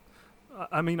shippers.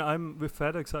 I mean, I'm with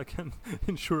FedEx. I can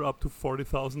insure up to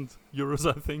 40,000 euros,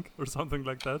 I think, or something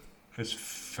like that. It's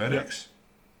FedEx.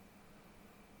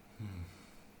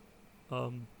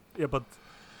 Yeah, but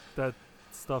that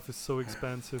stuff is so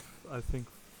expensive. I think.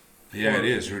 Yeah, it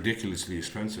is ridiculously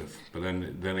expensive. But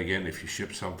then again, if you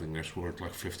ship something that's worth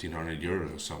like 1,500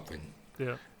 euros or something,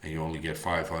 Yeah. and you only get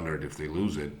 500 if they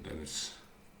lose it, then it's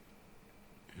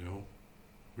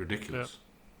ridiculous.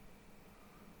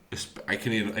 I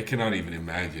cannot even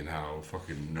imagine how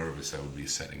fucking nervous I would be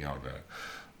setting out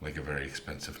a very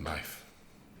expensive knife.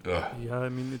 Ugh. Yeah, I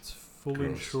mean it's fully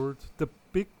Gross. insured. The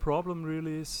big problem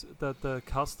really is that the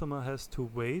customer has to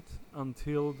wait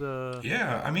until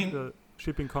Yeah, I mean, the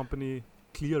shipping company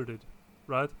cleared it.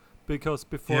 right? Because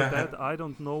before Yeah. that, I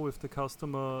don't know if the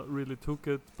customer really took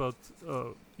it, but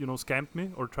scammed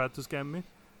me or tried to scam me.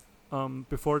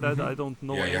 Before that, I don't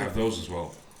know. Yeah, you have anything. those as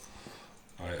well.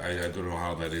 I don't know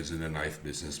how that is in the knife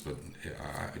business, but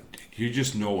you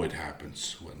just know it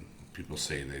happens when people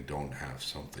say they don't have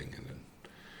something, and then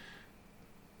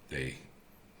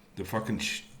the fucking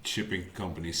shipping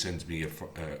company sends me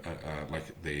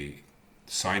like they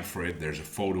signed for it. There's a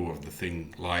photo of the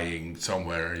thing lying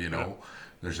somewhere,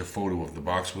 There's a photo of the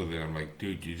box with it. I'm like,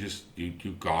 dude,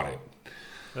 you got it.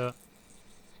 Yeah.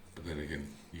 But then again,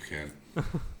 you can't.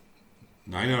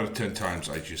 9 out of 10 times,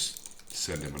 I just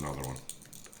send him another one.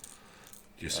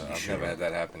 Just to be I've sure. never had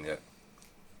that happen yet.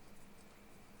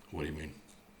 What do you mean?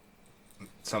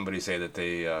 Somebody say that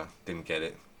they didn't get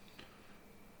it.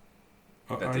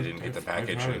 That they didn't get the I've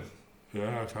package. had it.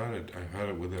 Yeah, I've had it. I've had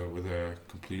it with a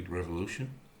complete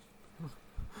revolution.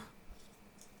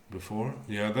 Before,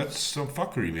 yeah, that's some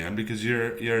fuckery, man. Because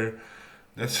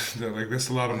that's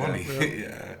a lot of money.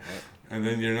 Yeah. And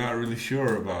then you're not really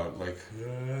sure about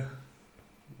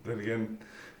then again,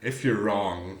 if you're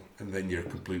wrong, and then you're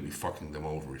completely fucking them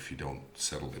over if you don't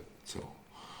settle it. So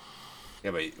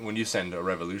Yeah, but when you send a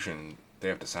Revolution, they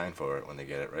have to sign for it when they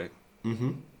get it, right?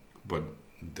 but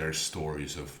there's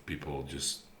stories of people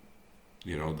just,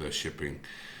 the shipping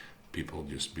people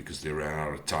just because they ran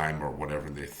out of time or whatever,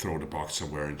 they throw the box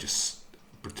somewhere and just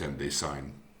pretend they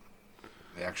sign.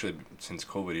 They actually, since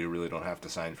COVID, you really don't have to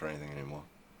sign for anything anymore.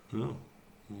 Oh,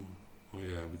 well,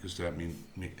 yeah, because that meant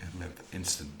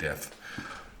instant death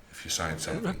if you sign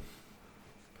something.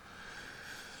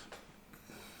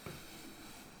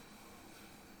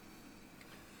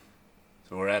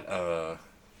 So we're at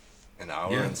an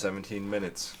hour Yeah. and 17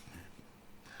 minutes.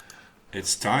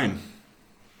 It's time.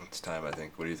 It's time, I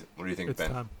think. What do you think, It's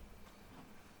Ben? time.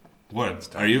 What?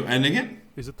 time. Are you ending it?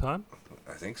 Is it time?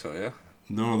 I think so, yeah.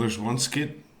 No, there's one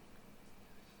skit.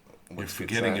 You're What's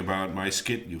forgetting that? about my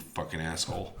skit, you fucking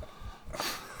asshole.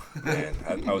 Man,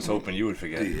 I was hoping you would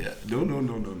forget. Yeah.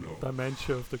 No.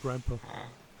 Dementia of the grandpa.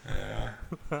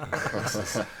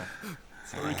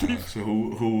 So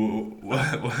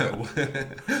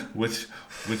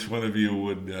which one of you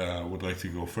would like to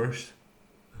go first?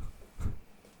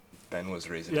 Ben was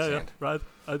raising Yeah, his yeah, hand. right.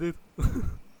 I did.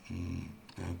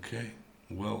 Okay.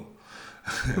 Well,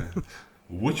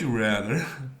 would you rather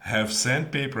have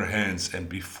sandpaper hands and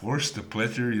be forced to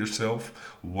pleasure yourself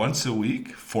once a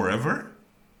week forever,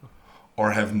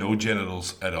 or have no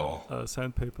genitals at all?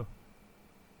 Sandpaper.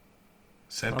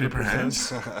 Sandpaper 100%.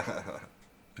 hands?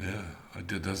 Yeah,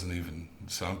 that doesn't even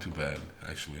sound too bad,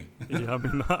 actually. Yeah, I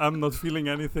mean, I'm not feeling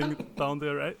anything down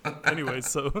there anyway,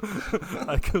 so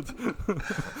I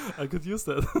could use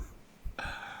that.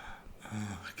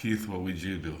 Keith, what would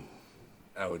you do?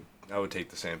 I would take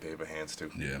the sandpaper hands too.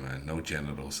 Yeah, man, no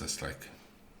genitals. That's like,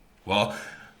 well,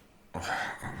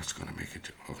 I was gonna make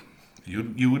it.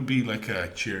 You would be like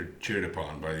cheered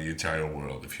upon by the entire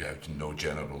world if you have no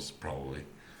genitals, probably.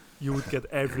 You would get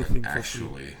everything for free.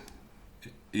 Actually,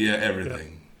 yeah,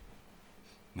 everything.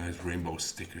 Nice rainbow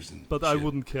stickers and. But shit. I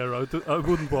wouldn't care. I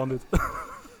wouldn't want it.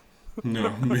 No,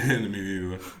 me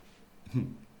neither.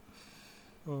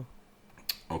 Oh.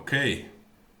 Okay.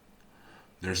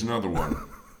 There's another one.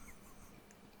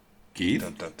 Keith,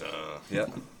 Dun, dun, dun. Yeah,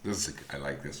 I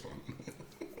like this one.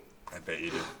 I bet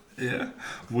you do. Yeah.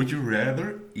 Would you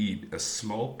rather eat a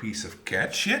small piece of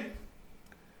cat shit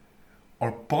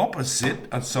or pop a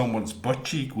zit on someone's butt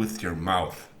cheek with your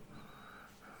mouth?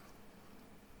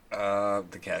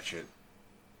 The cat shit.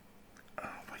 Oh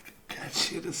my god, cat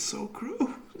shit is so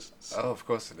gross. Oh, of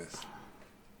course it is.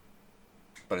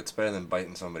 But it's better than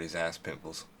biting somebody's ass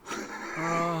pimples.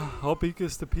 How big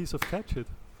is the piece of cat shit?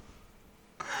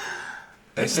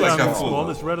 It's Yeah, like I a mean, full. small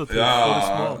is relative. Yeah.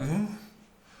 What is small?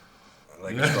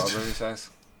 Like Yeah. a strawberry size.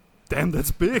 Damn,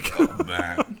 that's big. Oh,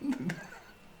 man.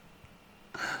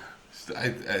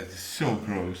 It's so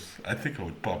gross. I think I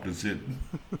would pop the zit.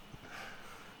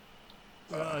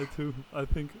 I too. I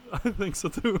think so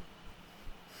too.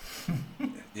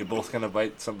 You're both gonna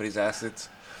bite somebody's ass.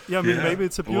 Yeah, I mean, Yeah. maybe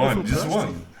it's a beautiful one, just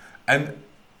person. one,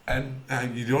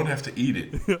 and you don't have to eat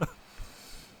it. You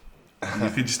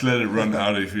can just let it run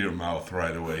out of your mouth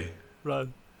right away, Right.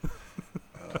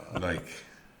 like.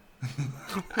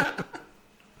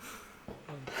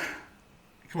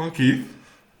 Come on, Keith.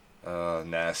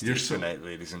 Nasty. You're so- Good night,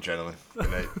 ladies and gentlemen. Good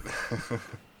night.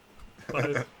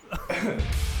 Bye.